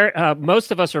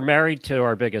 Most of us are married to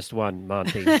our biggest one,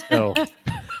 Monty. So.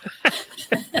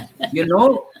 You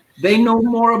know, they know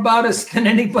more about us than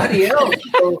anybody else.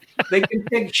 So they can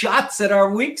take shots at our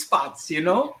weak spots, you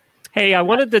know? Hey, I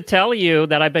wanted to tell you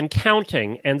that I've been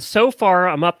counting, and so far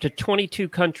I'm up to 22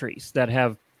 countries that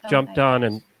have jumped on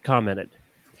and commented.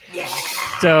 Yeah.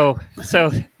 So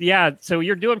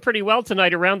you're doing pretty well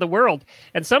tonight around the world.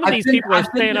 And some of these people are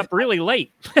staying up really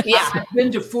late. Yeah. I've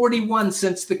been to 41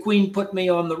 since the Queen put me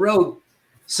on the road.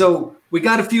 So we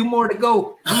got a few more to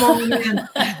go. Come on in.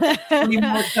 20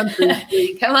 more countries,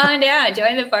 please. Come on down.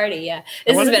 Join the party. Yeah.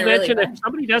 This has been really fun. If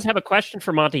somebody does have a question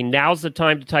for Monty, now's the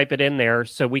time to type it in there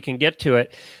so we can get to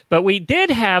it. But we did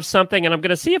have something, and I'm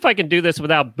going to see if I can do this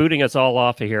without booting us all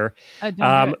off of here.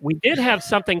 We did have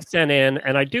something sent in,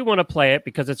 and I do want to play it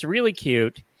because it's really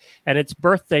cute, and it's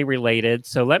birthday related.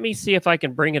 So let me see if I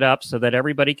can bring it up so that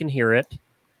everybody can hear it.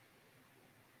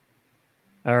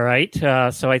 All right.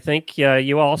 So I think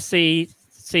you all see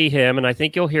him, and I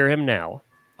think you'll hear him now.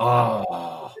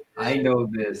 Oh, I know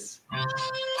this.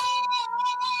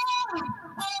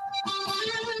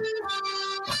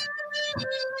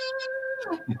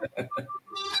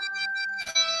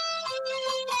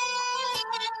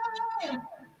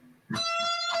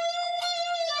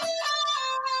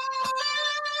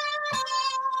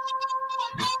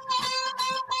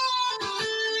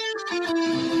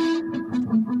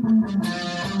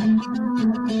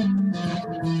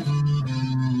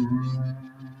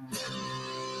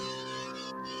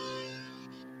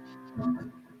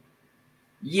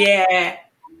 Yeah.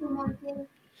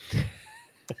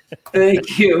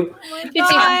 Thank you. Oh did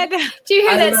you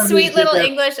hear that sweet little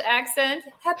English accent?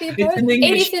 Happy birthday,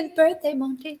 85th birthday,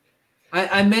 Monty.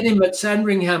 I met him at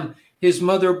Sandringham. His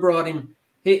mother brought him.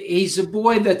 He's a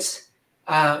boy that's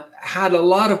had a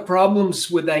lot of problems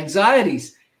with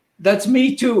anxieties. That's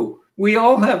me too. We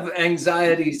all have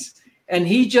anxieties, and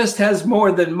he just has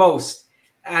more than most.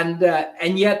 And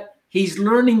yet he's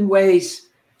learning ways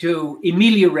to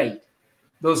ameliorate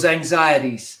those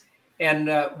anxieties. And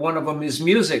one of them is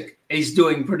music. He's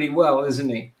doing pretty well, isn't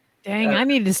he? Dang, I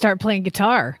need to start playing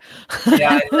guitar.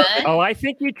 Yeah. I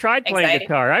think you tried playing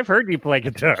guitar. I've heard you play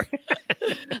guitar.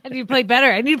 I need to play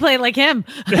better. I need to play like him.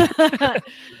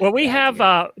 Well, we have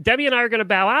Debbie and I are going to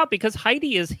bow out because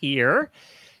Heidi is here.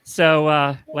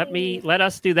 So let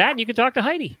us do that, and you can talk to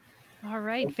Heidi. All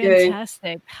right, okay.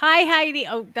 Fantastic. Hi, Heidi.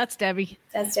 Oh, that's Debbie.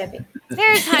 That's Debbie.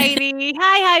 There's Heidi.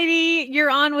 Hi, Heidi.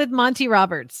 You're on with Monty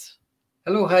Roberts.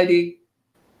 Hello, Heidi.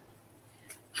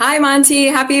 Hi, Monty.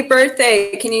 Happy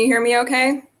birthday. Can you hear me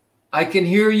okay? I can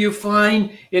hear you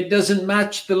fine. It doesn't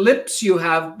match the lips you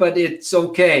have, but it's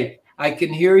okay. I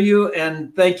can hear you,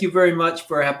 and thank you very much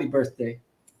for a happy birthday.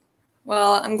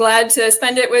 Well, I'm glad to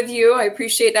spend it with you. I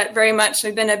appreciate that very much.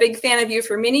 I've been a big fan of you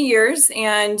for many years,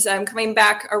 and I'm coming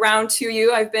back around to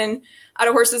you. I've been out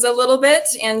of horses a little bit,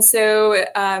 and so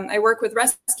I work with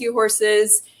rescue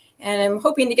horses, and I'm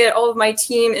hoping to get all of my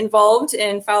team involved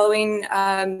in following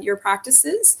your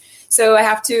practices. So I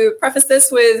have to preface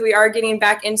this with we are getting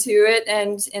back into it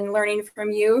and learning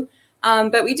from you.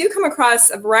 But we do come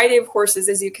across a variety of horses,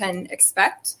 as you can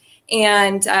expect.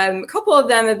 And a couple of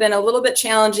them have been a little bit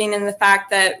challenging in the fact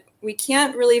that we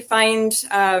can't really find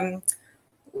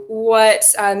what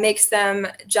makes them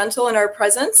gentle in our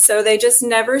presence. So they just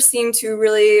never seem to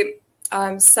really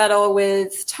settle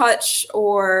with touch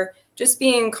or just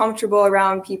being comfortable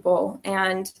around people.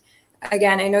 And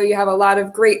again, I know you have a lot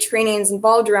of great trainings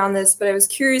involved around this, but I was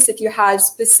curious if you had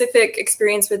specific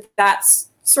experience with that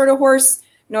sort of horse,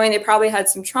 knowing they probably had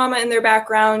some trauma in their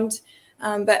background.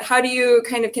 But how do you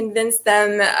kind of convince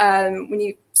them when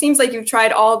you seems like you've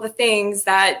tried all the things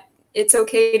that it's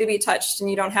okay to be touched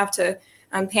and you don't have to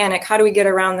panic? How do we get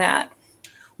around that?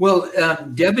 Well,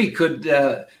 Debbie could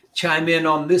chime in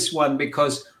on this one,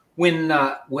 because when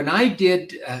I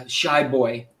did Shy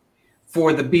Boy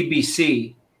for the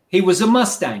BBC, he was a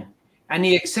Mustang, and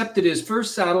he accepted his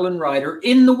first saddle and rider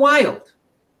in the wild.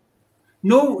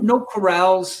 No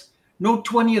corrals, no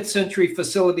 20th century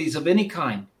facilities of any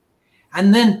kind.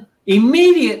 And then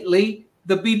immediately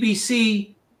the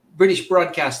BBC, British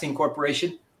Broadcasting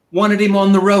Corporation, wanted him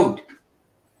on the road.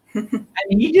 And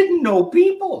he didn't know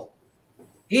people.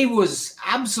 He was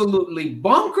absolutely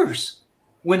bonkers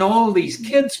when all these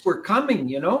kids were coming,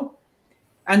 you know.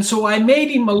 And so I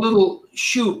made him a little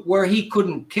chute where he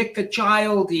couldn't kick a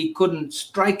child, he couldn't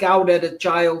strike out at a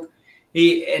child,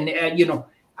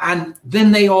 and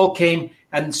then they all came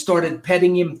and started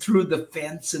petting him through the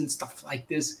fence and stuff like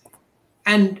this.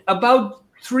 And about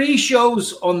 3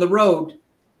 shows on the road,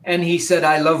 and he said,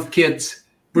 "I love kids,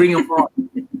 bring them on."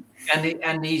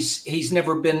 and he's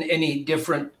never been any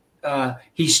different.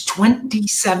 He's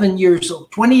 27 years old,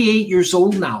 28 years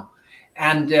old now,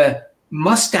 and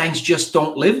Mustangs just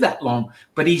don't live that long.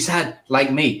 But he's had,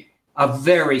 like me, a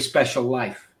very special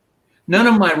life. None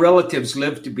of my relatives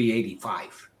live to be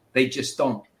 85. They just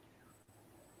don't.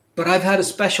 But I've had a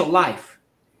special life,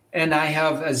 and I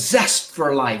have a zest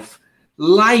for life.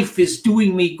 Life is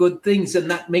doing me good things, and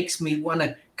that makes me want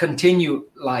to continue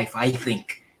life, I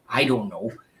think. I don't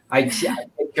know. I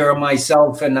take care of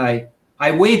myself, and I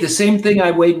weigh the same thing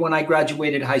I weighed when I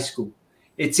graduated high school.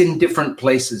 It's in different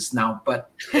places now,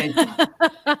 but it's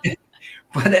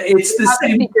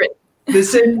the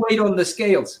same weight on the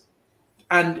scales.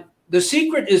 And the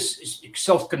secret is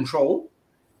self-control.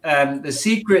 The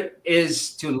secret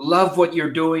is to love what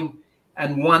you're doing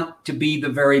and want to be the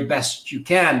very best you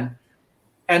can.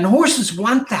 And horses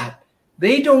want that.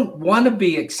 They don't want to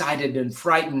be excited and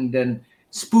frightened and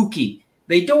spooky.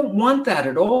 They don't want that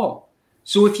at all.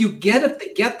 So if you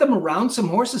get them around some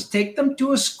horses, take them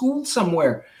to a school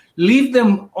somewhere, leave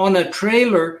them on a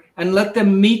trailer and let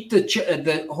them meet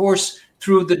the horse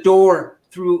through the door,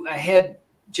 through ahead,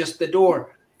 just the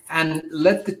door, and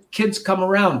let the kids come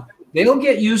around. They'll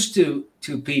get used to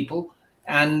people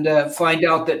and find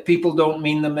out that people don't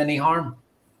mean them any harm.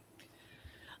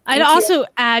 I'd also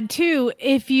add too,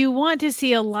 if you want to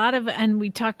see a lot of, and we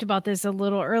talked about this a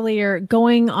little earlier,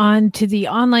 going on to the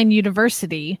online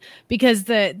university, because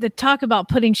the talk about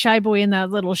putting Shy Boy in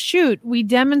that little chute, we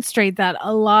demonstrate that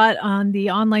a lot on the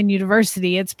online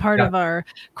university. It's part of our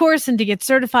course, and to get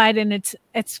certified, and it's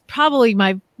probably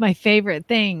my favorite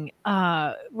thing,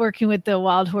 working with the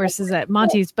wild horses at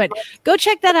Monty's. But go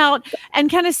check that out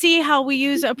and kind of see how we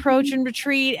use approach and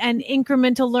retreat and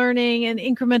incremental learning and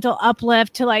incremental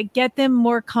uplift to like get them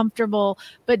more comfortable.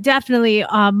 But definitely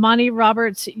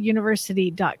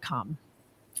MontyRobertsUniversity.com.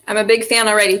 I'm a big fan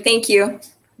already. Thank you.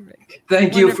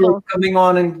 Thank you for coming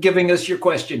on and giving us your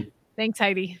question. Thanks,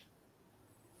 Heidi.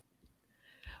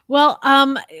 Well,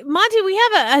 Monty, we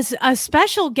have a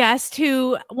special guest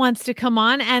who wants to come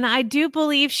on, and I do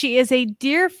believe she is a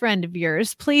dear friend of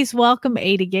yours. Please welcome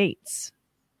Ada Gates.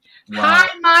 Wow. Hi,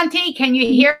 Monty. Can you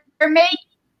hear me?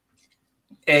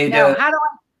 Ada. No,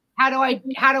 how do I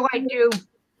do?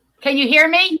 Can you hear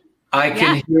me? I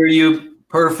can hear you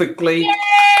perfectly.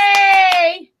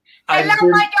 Yay! Hello,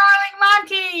 my darling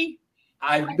Monty.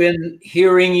 I've been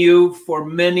hearing you for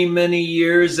many, many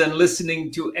years and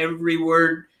listening to every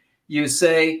word you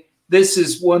say. This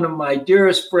is one of my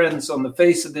dearest friends on the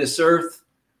face of this earth.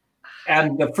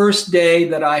 And the first day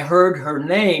that I heard her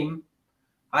name,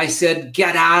 I said,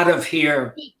 "Get out of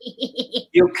here.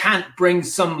 You can't bring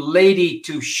some lady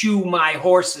to shoe my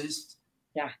horses."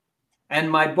 Yeah.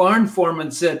 And my barn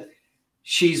foreman said,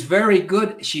 "She's very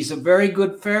good. She's a very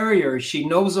good farrier. She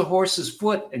knows a horse's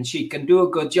foot and she can do a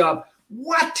good job."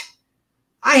 What?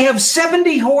 I have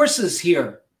 70 horses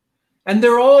here, and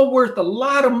they're all worth a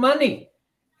lot of money.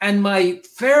 And my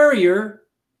farrier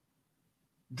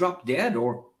dropped dead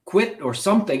or quit or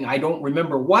something. I don't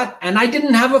remember what. And I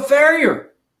didn't have a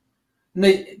farrier. And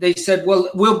they said, "Well,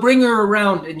 we'll bring her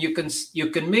around and you can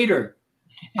meet her."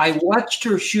 I watched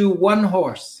her shoe one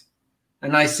horse,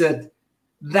 and I said,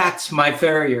 "That's my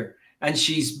farrier." And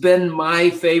she's been my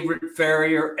favorite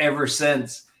farrier ever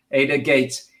since, Ada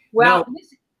Gates. Well, now,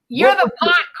 you're the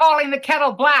pot calling the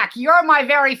kettle black. You're my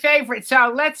very favorite.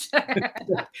 So let's.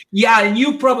 Yeah, and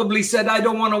you probably said, "I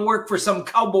don't want to work for some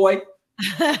cowboy."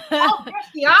 Oh,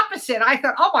 just the opposite. I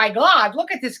thought, "Oh my God,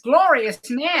 look at this glorious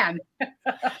man."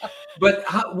 But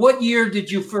what year did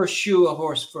you first shoe a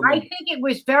horse for me? I think it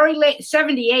was very late,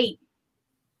 1978.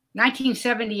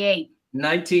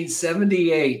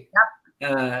 1978.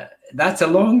 Yep. That's a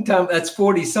long time. That's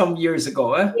 40 some years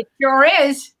ago, huh? It sure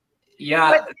is.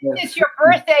 Yeah. But it's your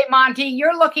birthday, Monty.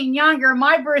 You're looking younger.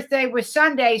 My birthday was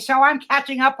Sunday, so I'm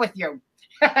catching up with you.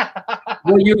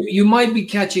 Well, you might be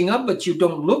catching up, but you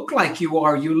don't look like you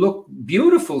are. You look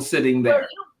beautiful sitting there.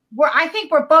 I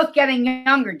think we're both getting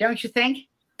younger, don't you think?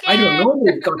 I don't know.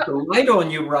 They've got the light on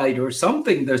you right or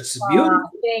something. That's beautiful.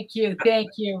 Thank you.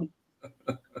 Thank you.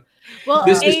 Well,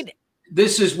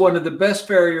 this is one of the best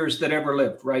farriers that ever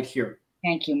lived right here.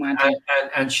 Thank you, Monty.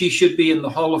 And she should be in the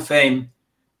Hall of Fame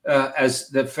as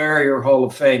the Farrier Hall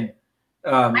of Fame.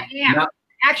 I am.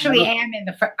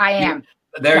 I am.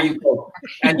 There you go.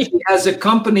 And she has a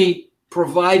company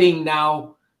providing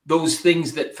now those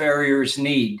things that farriers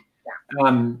need.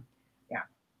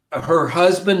 Her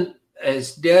husband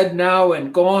is dead now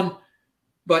and gone,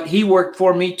 but he worked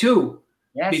for me too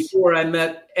before I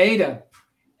met Ada.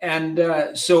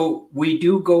 And so we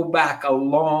do go back a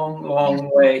long, long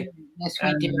way. Yes,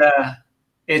 we do.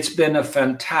 It's been a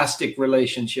fantastic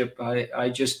relationship. I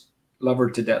just love her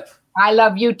to death. I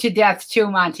love you to death too,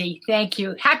 Monty. Thank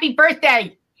you. Happy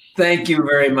birthday. Thank you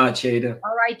very much, Ada.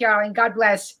 All right, darling. God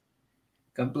bless.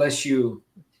 God bless you.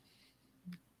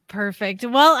 Perfect.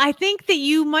 Well, I think that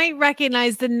you might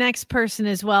recognize the next person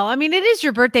as well. I mean, it is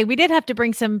your birthday. We did have to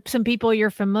bring some people you're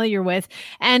familiar with.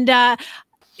 And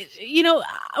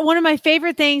one of my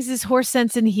favorite things is Horse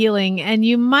Sense and Healing. And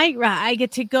I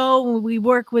get to go, we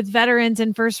work with veterans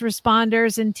and first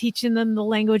responders and teaching them the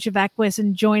language of Equus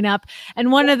and join up.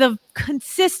 And one of the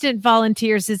consistent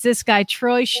volunteers is this guy,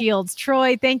 Troy Shields.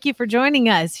 Troy, thank you for joining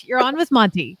us. You're on with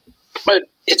Monty. But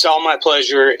it's all my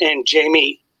pleasure. And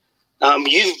Jamie,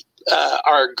 you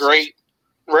are a great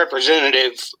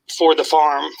representative for the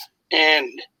farm. And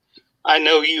I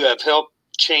know you have helped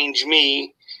change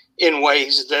me in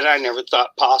ways that I never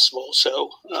thought possible. So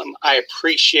I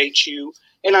appreciate you,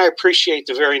 and I appreciate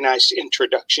the very nice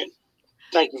introduction.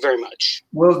 Thank you very much.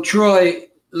 Well, Troy,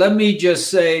 let me just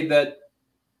say that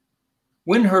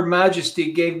when Her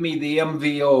Majesty gave me the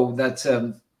MVO, that's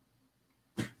a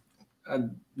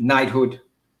knighthood,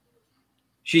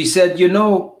 she said,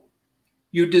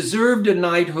 you deserved a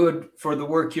knighthood for the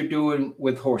work you're doing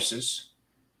with horses.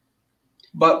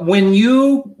 But when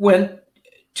you went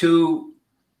to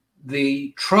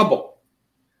the trouble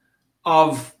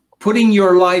of putting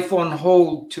your life on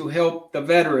hold to help the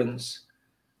veterans,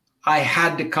 I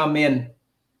had to come in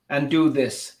and do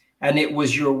this. And it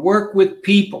was your work with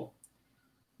people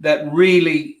that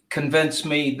really convinced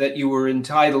me that you were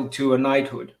entitled to a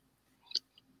knighthood.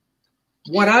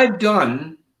 What I've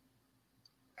done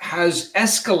has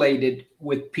escalated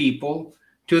with people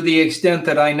to the extent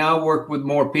that I now work with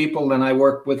more people than I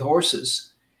work with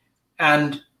horses.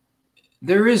 And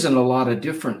there isn't a lot of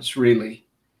difference, really.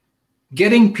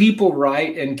 Getting people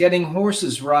right and getting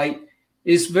horses right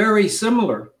is very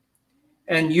similar.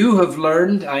 And you have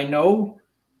learned, I know,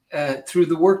 through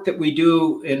the work that we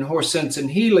do in Horse Sense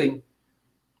and Healing,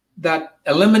 that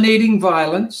eliminating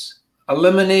violence,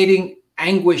 eliminating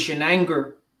anguish and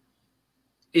anger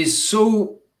is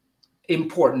so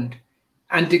important.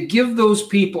 And to give those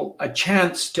people a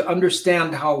chance to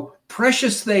understand how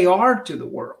precious they are to the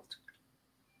world.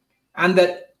 And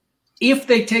that if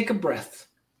they take a breath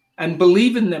and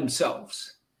believe in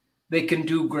themselves, they can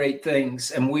do great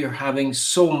things. And we are having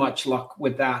so much luck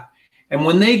with that. And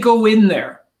when they go in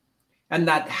there and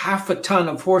that half a ton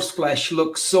of horse flesh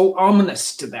looks so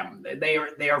ominous to them,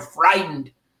 they are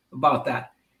frightened about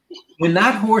that. When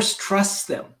that horse trusts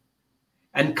them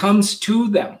and comes to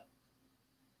them,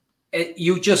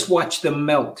 you just watch them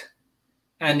melt.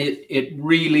 And it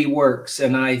really works.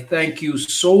 And I thank you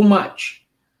so much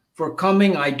for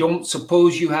coming. I don't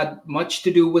suppose you had much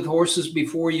to do with horses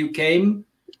before you came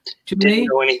to me. Didn't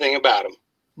know anything about them.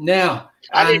 No.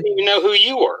 I didn't even know who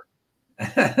you were.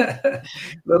 Let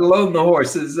alone the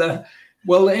horses.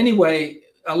 Well, anyway,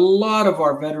 a lot of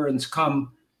our veterans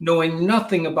come knowing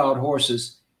nothing about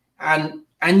horses. And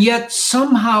yet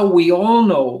somehow we all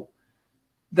know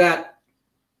that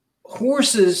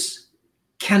horses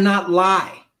cannot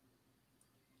lie.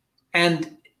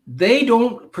 And they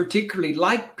don't particularly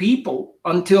like people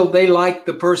until they like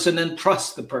the person and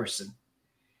trust the person.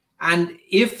 And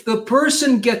if the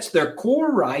person gets their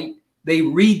core right, they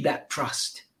read that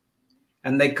trust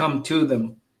and they come to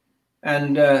them.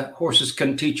 And horses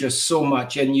can teach us so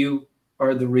much, and you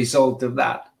are the result of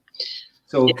that.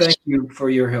 So thank you for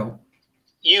your help.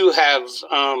 You have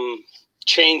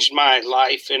changed my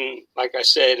life, and like I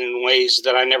said, in ways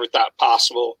that I never thought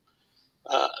possible.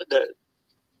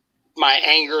 My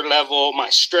anger level, my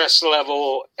stress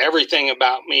level, everything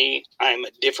about me, I'm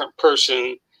a different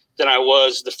person than I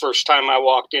was the first time I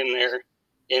walked in there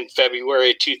in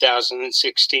February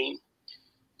 2016.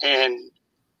 And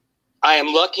I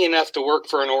am lucky enough to work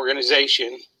for an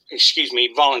organization,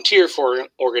 volunteer for an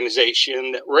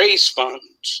organization that raise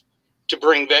funds to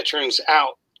bring veterans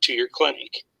out to your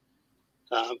clinic.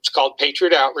 It's called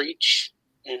Patriot Outreach,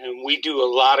 and we do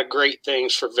a lot of great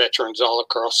things for veterans all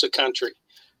across the country.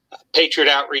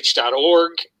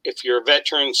 PatriotOutreach.org. If you're a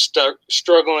veteran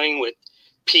struggling with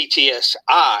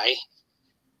PTSI,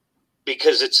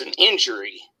 because it's an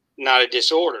injury, not a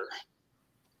disorder,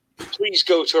 please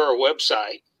go to our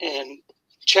website and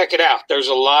check it out. There's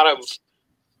a lot of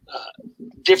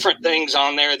different things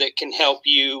on there that can help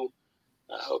you.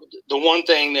 The one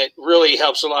thing that really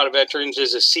helps a lot of veterans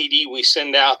is a CD we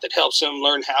send out that helps them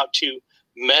learn how to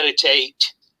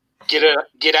meditate, get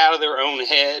out of their own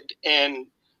head. And,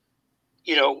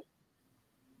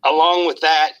 along with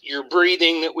that, your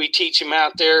breathing that we teach them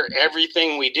out there,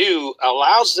 everything we do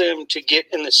allows them to get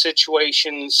in the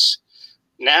situations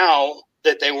now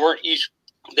that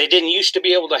they didn't used to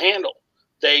be able to handle.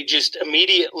 They just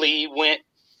immediately went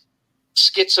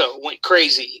schizo, went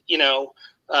crazy,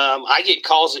 I get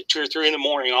calls at 2 or 3 in the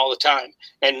morning all the time,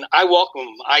 and I welcome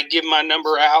them. I give my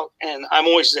number out, and I'm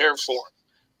always there for them.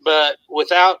 But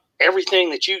without everything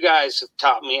that you guys have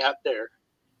taught me out there,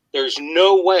 there's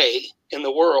no way in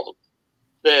the world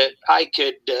that I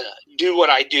could do what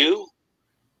I do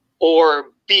or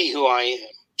be who I am.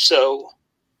 So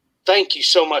thank you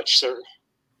so much, sir.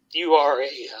 You are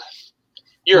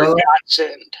you're a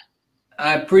godsend.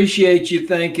 I appreciate you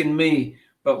thanking me.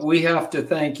 But we have to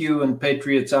thank you and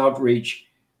Patriots Outreach.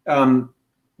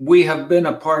 We have been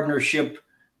a partnership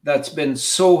that's been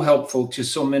so helpful to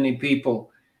so many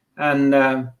people. And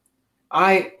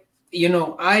I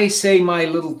say my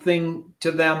little thing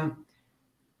to them.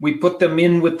 We put them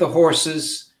in with the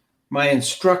horses. My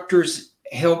instructors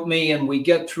help me, and we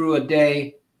get through a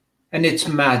day. And it's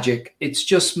magic. It's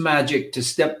just magic to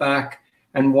step back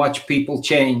and watch people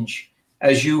change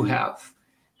as you have.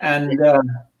 And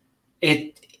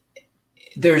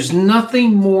there's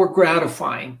nothing more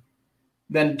gratifying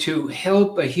than to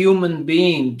help a human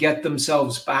being get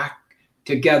themselves back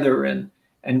together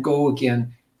and go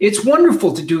again. It's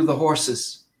wonderful to do the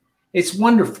horses. It's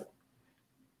wonderful.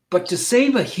 But to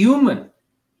save a human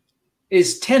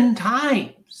is 10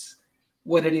 times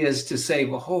what it is to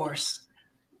save a horse.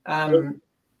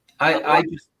 I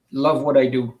just love what I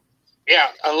do. Yeah,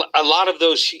 a lot of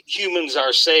those humans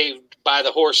are saved by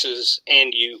the horses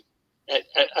and you.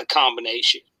 A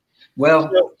combination. Well,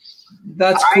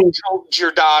 that's cool. I told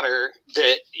your daughter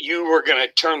that you were going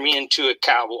to turn me into a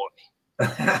cowboy.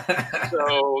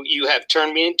 So you have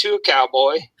turned me into a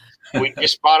cowboy. We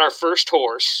just bought our first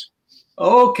horse.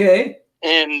 Okay.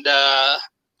 And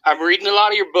I'm reading a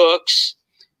lot of your books.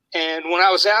 And when I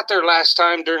was out there last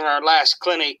time during our last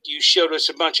clinic, you showed us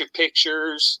a bunch of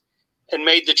pictures and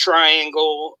made the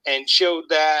triangle and showed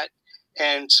that.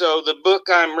 And so the book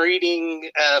I'm reading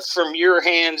from your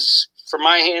hands, from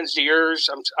my hands to yours,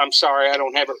 I'm sorry, I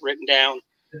don't have it written down.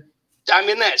 I'm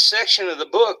in that section of the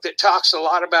book that talks a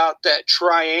lot about that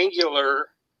triangular,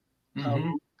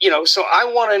 so I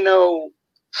want to know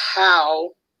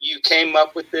how you came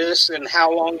up with this and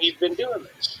how long you've been doing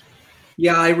this.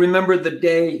 Yeah, I remember the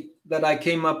day that I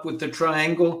came up with the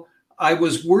triangle. I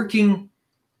was working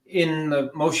in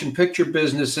the motion picture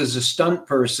business as a stunt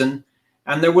person.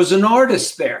 And there was an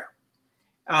artist there,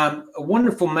 a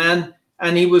wonderful man,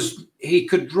 and he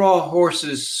could draw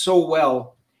horses so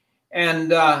well.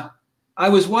 And I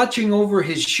was watching over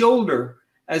his shoulder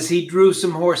as he drew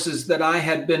some horses that I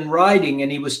had been riding,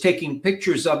 and he was taking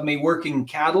pictures of me working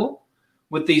cattle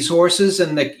with these horses,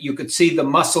 and you could see the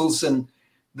muscles and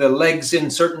the legs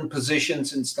in certain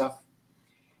positions and stuff.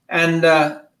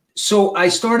 And so I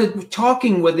started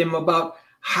talking with him about,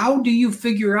 how do you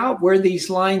figure out where these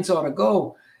lines ought to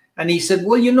go? And he said,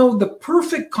 well, the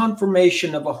perfect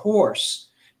conformation of a horse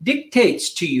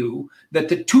dictates to you that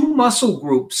the 2 muscle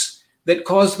groups that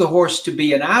cause the horse to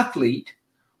be an athlete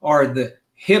are the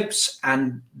hips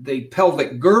and the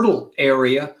pelvic girdle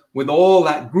area with all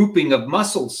that grouping of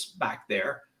muscles back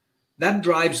there. That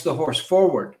drives the horse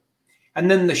forward. And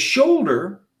then the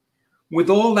shoulder, with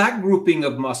all that grouping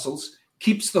of muscles,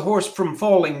 keeps the horse from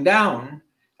falling down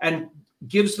and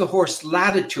gives the horse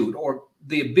latitude or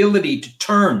the ability to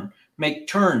turn, make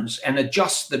turns, and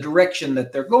adjust the direction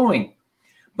that they're going.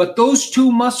 But those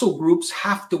 2 muscle groups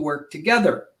have to work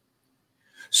together.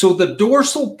 So the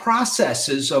dorsal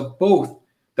processes of both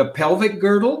the pelvic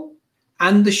girdle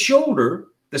and the shoulder,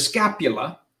 the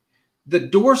scapula, the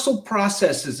dorsal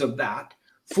processes of that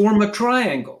form a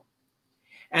triangle.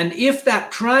 And if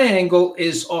that triangle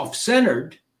is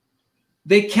off-centered,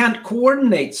 they can't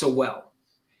coordinate so well.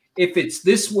 If it's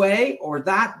this way or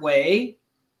that way,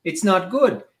 it's not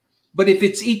good. But if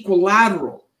it's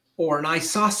equilateral or an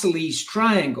isosceles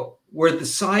triangle where the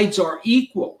sides are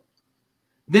equal,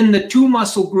 then the two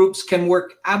muscle groups can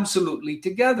work absolutely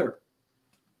together.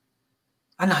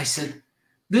 And I said,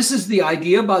 this is the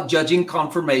idea about judging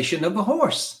conformation of a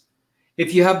horse.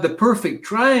 If you have the perfect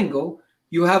triangle,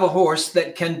 you have a horse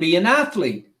that can be an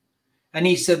athlete. And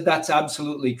he said, that's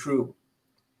absolutely true.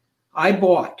 I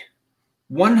bought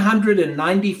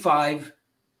 195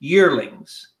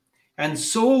 yearlings and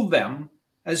sold them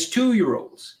as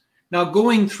 2-year-olds. Now,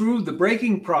 going through the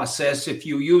breaking process, if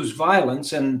you use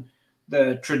violence and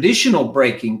the traditional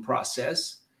breaking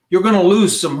process, you're going to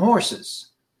lose some horses.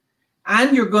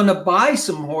 And you're going to buy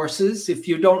some horses, if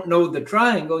you don't know the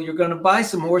triangle, you're going to buy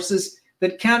some horses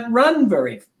that can't run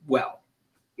very well.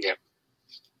 Yep.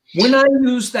 When I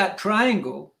used that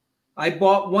triangle, I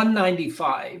bought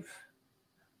 195.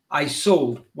 I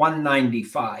sold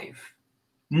 195.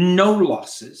 No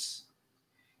losses.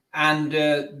 And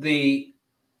the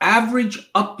average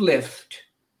uplift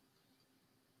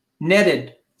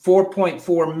netted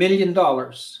 $4.4 million.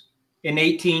 In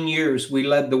 18 years, we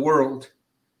led the world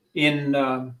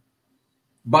in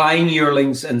buying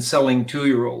yearlings and selling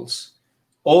 2-year-olds,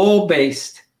 all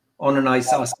based on an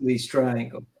isosceles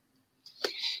triangle.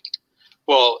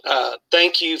 Well,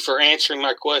 thank you for answering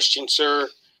my question, sir.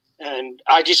 And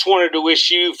I just wanted to wish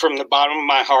you from the bottom of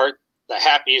my heart the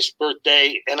happiest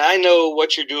birthday. And I know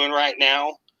what you're doing right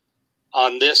now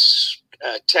on this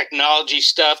technology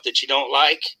stuff that you don't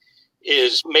like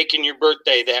is making your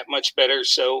birthday that much better.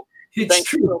 So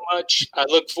thank you so much. I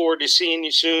look forward to seeing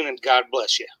you soon, and God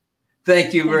bless you.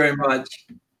 Thank you very much.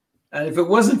 And if it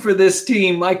wasn't for this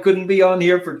team, I couldn't be on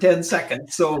here for 10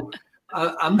 seconds. So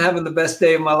I'm having the best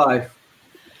day of my life.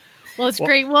 Well, it's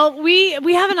great. Well, we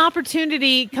have an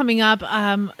opportunity coming up.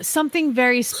 Something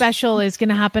very special is going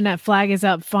to happen at Flag Is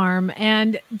Up Farm.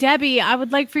 And Debbie, I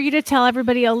would like for you to tell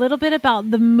everybody a little bit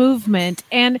about the movement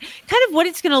and kind of what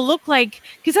it's going to look like.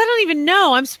 Because I don't even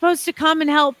know. I'm supposed to come and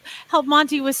help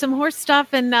Monty with some horse stuff.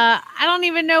 And I don't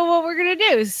even know what we're going to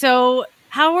do. So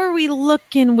how are we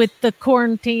looking with the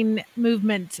quarantine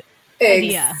movement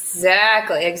idea?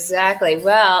 Exactly.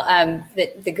 Well,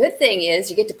 the good thing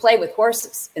is you get to play with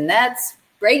horses, and that's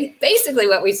basically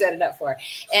what we set it up for.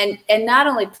 And not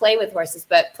only play with horses,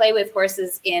 but play with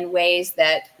horses in ways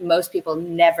that most people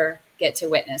never get to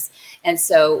witness. And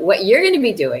so what you're going to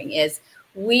be doing is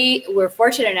we were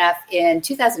fortunate enough in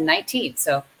 2019,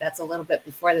 so that's a little bit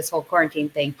before this whole quarantine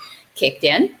thing kicked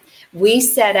in, we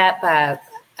set up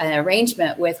an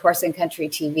arrangement with Horse and Country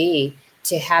TV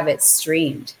to have it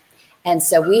streamed. And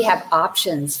so we have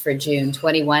options for June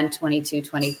 21, 22,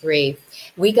 23.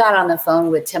 We got on the phone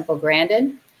with Temple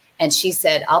Grandin, and she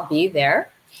said, I'll be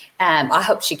there. I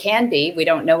hope she can be. We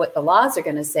don't know what the laws are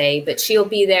going to say, but she'll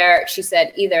be there. She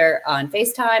said either on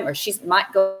FaceTime or she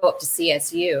might go up to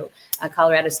CSU,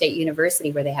 Colorado State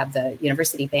University, where they have the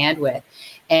university bandwidth,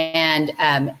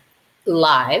 and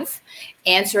live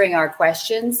answering our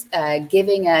questions,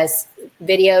 giving us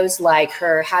videos like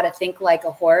her How to Think Like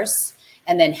a Horse,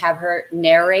 and then have her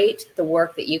narrate the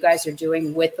work that you guys are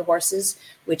doing with the horses,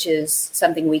 which is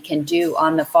something we can do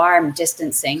on the farm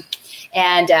distancing.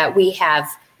 And we have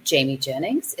Jamie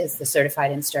Jennings is the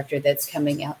certified instructor that's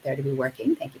coming out there to be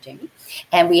working. Thank you, Jamie.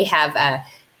 And we have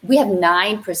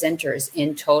 9 presenters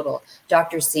in total.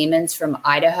 Dr. Siemens from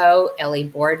Idaho, Ellie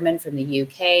Boardman from the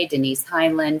UK, Denise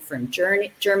Heinlein from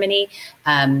Germany.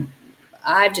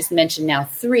 I've just mentioned now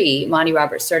 3 Monty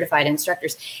Roberts certified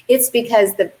instructors. It's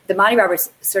because the Monty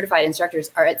Roberts certified instructors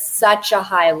are at such a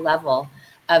high level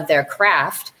of their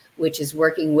craft, which is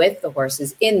working with the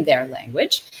horses in their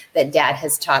language, that Dad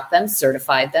has taught them,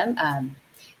 certified them.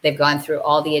 They've gone through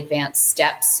all the advanced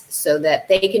steps so that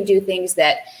they can do things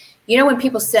that, you know, when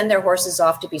people send their horses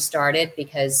off to be started,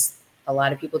 because a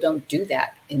lot of people don't do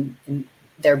that in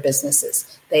their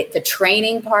businesses. The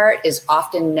training part is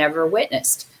often never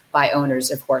witnessed by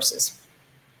owners of horses.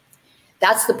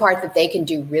 That's the part that they can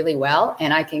do really well.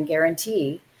 And I can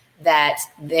guarantee that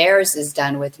theirs is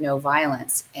done with no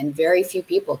violence. And very few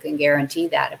people can guarantee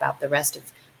that about the rest of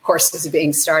horses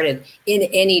being started in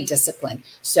any discipline.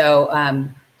 So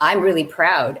I'm really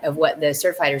proud of what the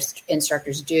certified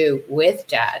instructors do with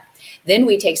Dad. Then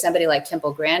we take somebody like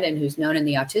Temple Grandin, who's known in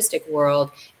the autistic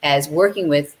world as working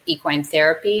with equine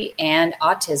therapy and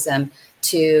autism,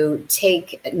 to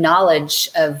take knowledge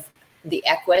of the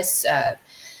equus.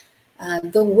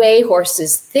 The way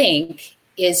horses think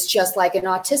is just like an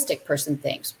autistic person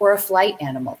thinks or a flight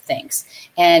animal thinks.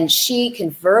 And she can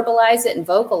verbalize it and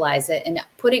vocalize it, and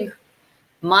putting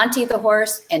Monty the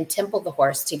horse and Temple the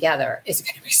horse together is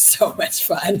going to be so much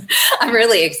fun. I'm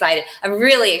really excited. I'm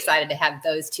really excited to have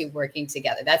those two working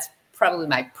together. That's probably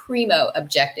my primo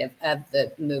objective of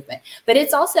the movement. But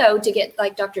it's also to get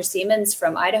like Dr. Siemens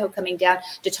from Idaho coming down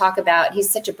to talk about, he's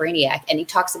such a brainiac, and he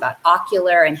talks about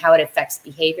ocular and how it affects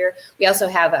behavior. We also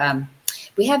have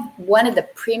one of the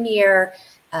premier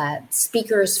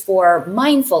speakers for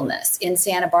mindfulness in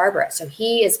Santa Barbara. So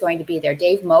he is going to be there,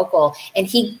 Dave Mokel, and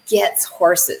he gets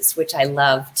horses, which I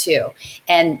love too.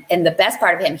 And the best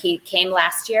part of him, he came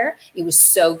last year. He was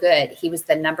so good. He was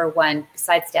the number one,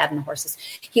 besides Dad and the horses,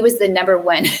 he was the number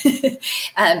one.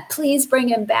 Please bring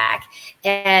him back.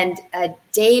 And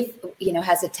Dave,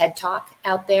 has a TED Talk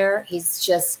out there. He's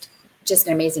just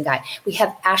an amazing guy. We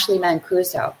have Ashley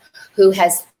Mancuso, who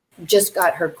has just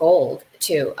got her gold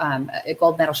too, a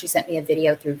gold medal. She sent me a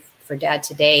video for Dad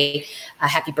today, a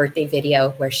happy birthday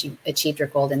video where she achieved her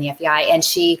gold in the FEI. And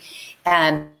she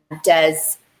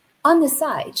does on the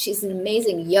side, she's an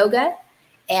amazing yoga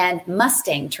and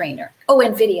Mustang trainer. Oh,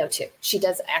 and video too. She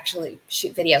does actually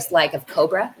shoot videos like of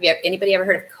Cobra. Anybody ever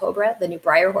heard of Cobra, the new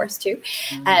Breyer horse too?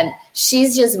 Mm-hmm.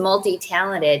 She's just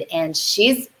multi-talented, and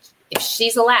if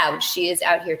she's allowed, she is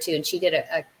out here too. And she did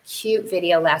a cute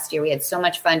video last year. We had so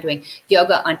much fun doing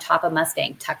yoga on top of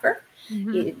Mustang. Tucker.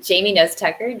 Mm-hmm. Jamie knows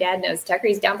Tucker. Dad knows Tucker.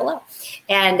 He's down below.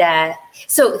 And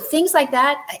so things like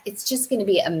that, it's just going to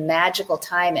be a magical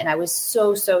time. And I was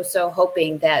so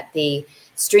hoping that the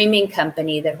streaming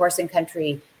company that Horse and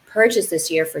Country purchased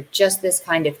this year for just this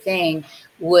kind of thing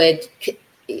were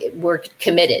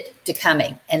committed to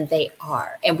coming, and they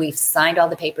are. And we've signed all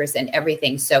the papers and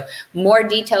everything. So more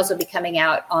details will be coming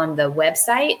out on the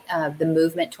website,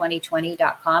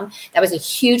 themovement2020.com. That was a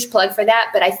huge plug for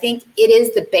that, but I think it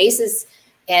is the basis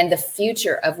and the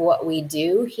future of what we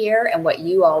do here and what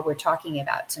you all were talking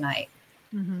about tonight.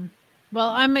 Mm-hmm.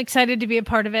 Well, I'm excited to be a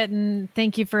part of it, and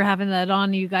thank you for having that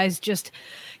on. You guys just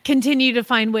continue to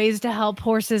find ways to help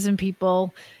horses and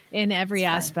people in every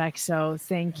aspect. So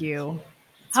thank you.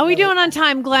 How are we doing on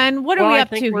time, Glenn? What are we up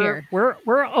to here?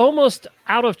 We're almost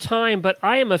out of time, but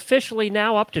I am officially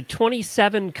now up to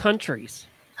 27 countries.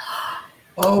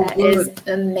 Oh, that is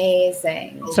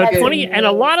amazing. So that's 20, amazing. And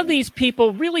a lot of these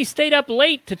people really stayed up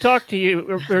late to talk to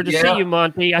you or to see you,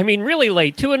 Monty. I mean, really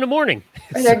late, 2 a.m. Or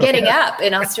they're getting up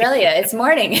in Australia. It's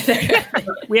morning.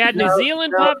 We had New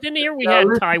Zealand popped in here. We had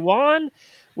Taiwan.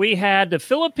 We had the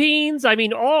Philippines. I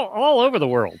mean, all over the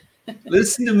world.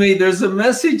 Listen to me. There's a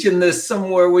message in this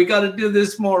somewhere. We got to do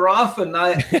this more often.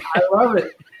 I love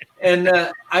it. And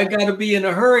I got to be in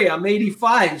a hurry. I'm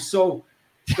 85, so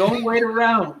don't wait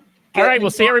around. All right,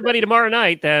 we'll see everybody tomorrow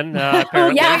night then.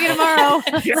 Yeah, tomorrow.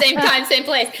 Same time, same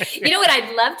place. You know what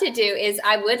I'd love to do is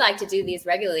I would like to do these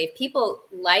regularly. If people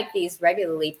like these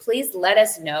regularly, please let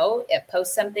us know.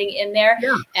 Post something in there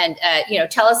and,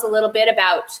 tell us a little bit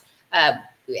about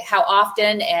how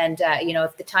often and,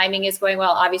 if the timing is going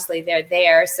well. Obviously, they're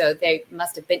there, so they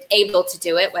must have been able to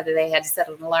do it, whether they had to set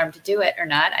an alarm to do it or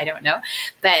not. I don't know.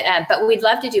 But we'd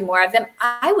love to do more of them.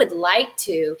 I would like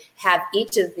to have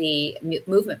each of the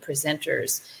movement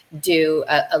presenters do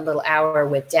a little hour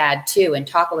with Dad, too, and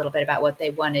talk a little bit about what they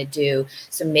want to do.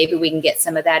 So maybe we can get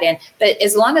some of that in. But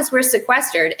as long as we're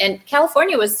sequestered, and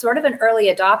California was sort of an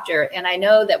early adopter, and I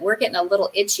know that we're getting a little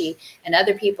itchy, and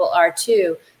other people are,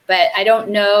 too. But I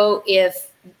don't know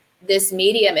if this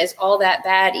medium is all that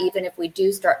bad, even if we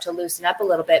do start to loosen up a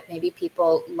little bit. Maybe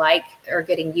people are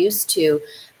getting used to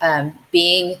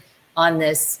being on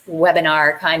this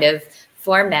webinar kind of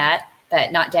format,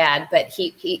 but not Dad, but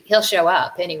he'll show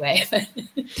up anyway.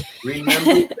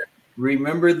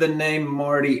 Remember the name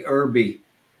Marty Irby.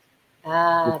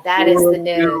 That is the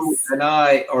news. You and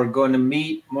I are going to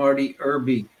meet Marty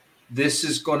Irby. This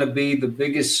is going to be the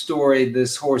biggest story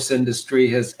this horse industry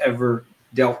has ever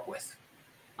dealt with.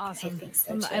 Awesome. I think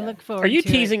so, I look forward to it. Are you to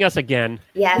teasing us again?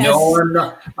 Yes. No, I'm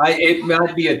not. It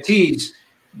might be a tease,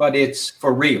 but it's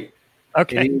for real.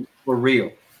 Okay. It is for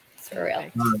real. It's for real.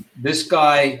 This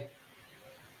guy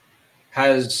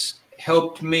has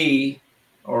helped me,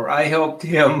 or I helped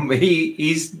him.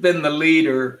 He's been the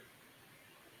leader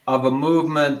of a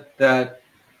movement that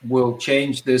will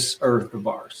change this earth of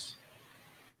ours.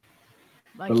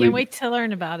 I can't wait to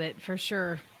learn about it for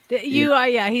sure.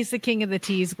 He's the king of the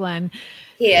teas, Glenn.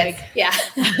 He is,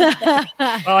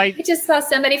 I just saw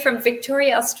somebody from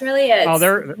Victoria, Australia.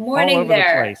 They're morning all over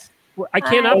there. The place. I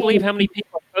cannot believe how many people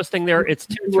are posting there. It's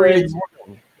 2:03 in the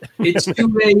morning. It's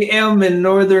 2 a.m. in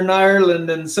Northern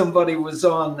Ireland, and somebody was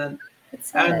on,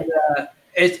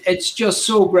 it's just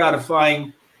so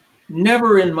gratifying.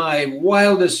 Never in my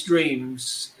wildest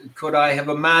dreams could I have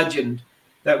imagined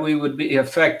that we would be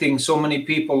affecting so many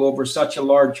people over such a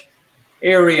large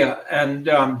area. And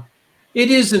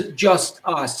it isn't just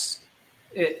us.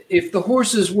 If the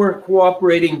horses weren't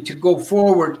cooperating to go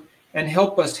forward, and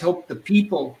help us help the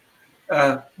people,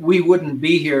 we wouldn't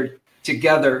be here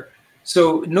together.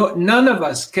 So none of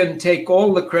us can take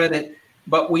all the credit,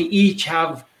 but we each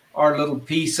have our little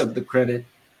piece of the credit.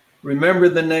 Remember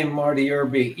the name Marty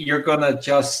Irby. You're going to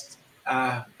just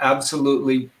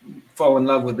absolutely fall in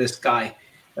love with this guy.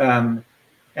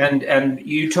 And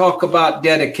you talk about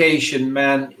dedication,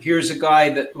 man. Here's a guy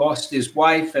that lost his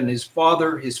wife and his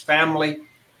father, his family.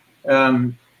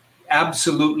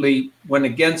 Absolutely went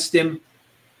against him.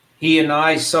 He and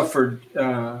I suffered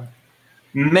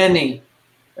many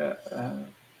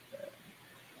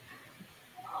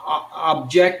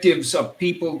objectives of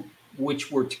people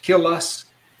which were to kill us,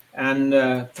 and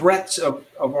threats of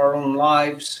our own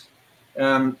lives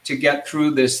to get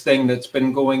through this thing that's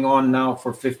been going on now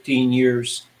for 15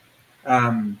 years.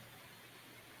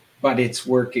 But it's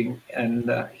working. And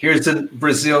here's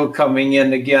Brazil coming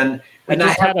in again. We and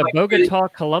just had a Bogota,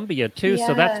 Colombia, too,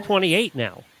 so that's 28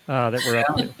 now that we're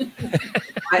up to.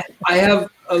 I have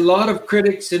a lot of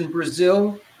critics in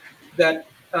Brazil that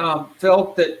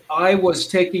felt that I was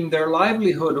taking their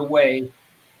livelihood away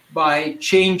by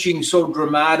changing so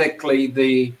dramatically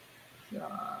the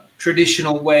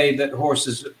traditional way that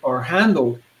horses are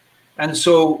handled. And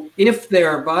so if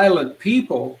they're violent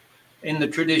people in the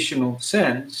traditional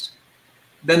sense,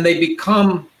 then they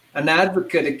become an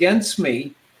advocate against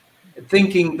me,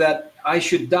 thinking that I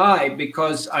should die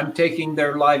because I'm taking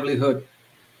their livelihood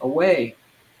away.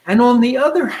 And on the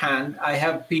other hand, I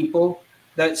have people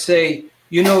that say,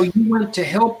 you know, you went to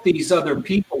help these other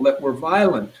people that were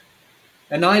violent.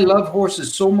 And I love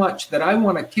horses so much that I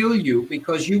want to kill you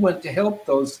because you went to help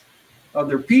those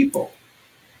other people.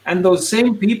 And those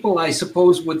same people, I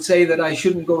suppose, would say that I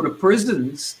shouldn't go to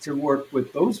prisons to work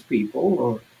with those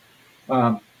people,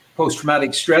 or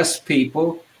post-traumatic stress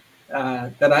people,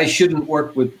 that I shouldn't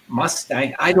work with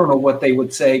Mustang. I don't know what they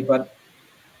would say, but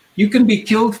you can be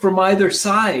killed from either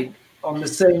side on the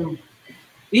same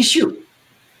issue.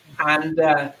 And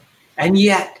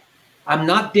yet, I'm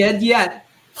not dead yet.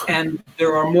 And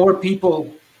there are more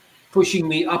people pushing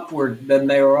me upward than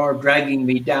there are dragging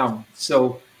me down.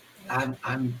 So I'm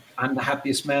the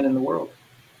happiest man in the world.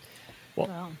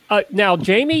 Well, now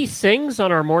Jamie sings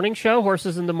on our morning show,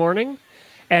 Horses in the Morning,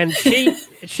 and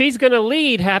she's going to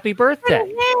lead Happy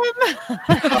Birthday.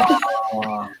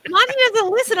 Monty doesn't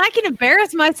listen. I can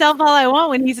embarrass myself all I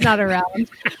want when he's not around.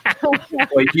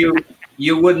 Well,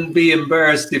 you wouldn't be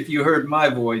embarrassed if you heard my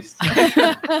voice.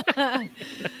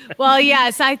 Well,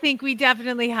 yes, I think we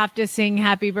definitely have to sing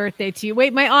Happy Birthday to you.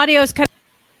 Wait, my audio's cut.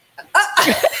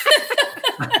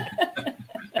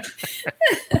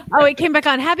 Oh, it came back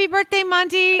on. Happy birthday,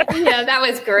 Monty. Yeah, that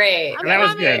was great. That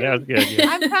was good. Yeah.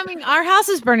 I'm coming. Our house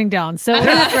is burning down, so we're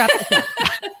going to wrap this up.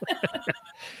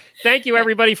 Thank you,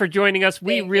 everybody, for joining us.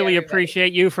 We really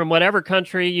appreciate you from whatever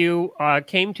country you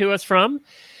came to us from.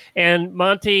 And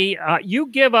Monty, you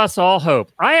give us all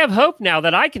hope. I have hope now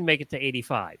that I can make it to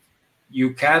 85.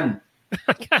 You can.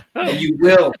 You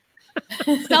will.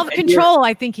 Self-control,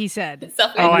 I think he said.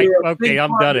 Okay,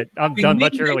 I'm done. I'm done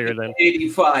much earlier than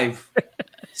 85.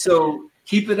 So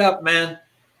keep it up, man.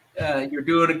 You're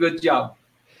doing a good job.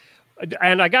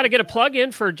 And I got to get a plug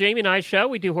in for Jamie and I's show.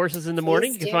 We do Horses in the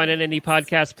Morning. You can find it in any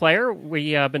podcast player.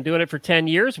 We've been doing it for 10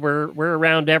 years. We're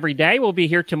around every day. We'll be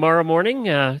here tomorrow morning.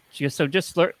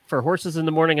 Just look for Horses in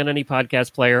the Morning on any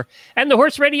podcast player. And the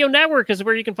Horse Radio Network is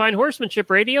where you can find Horsemanship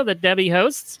Radio that Debbie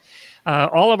hosts.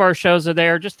 All of our shows are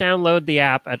there. Just download the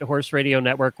app at Horse Radio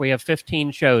Network. We have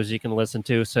 15 shows you can listen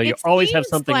to, so you always have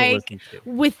something to listen to.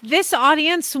 With this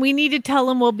audience, we need to tell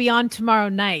them we'll be on tomorrow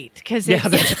night because the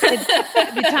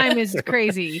time is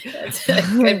crazy. That's a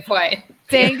good point.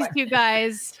 Thanks, you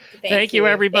guys. Thank you,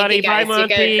 everybody. Thank you, bye,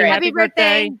 Monty. Happy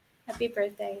birthday. Happy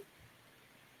birthday.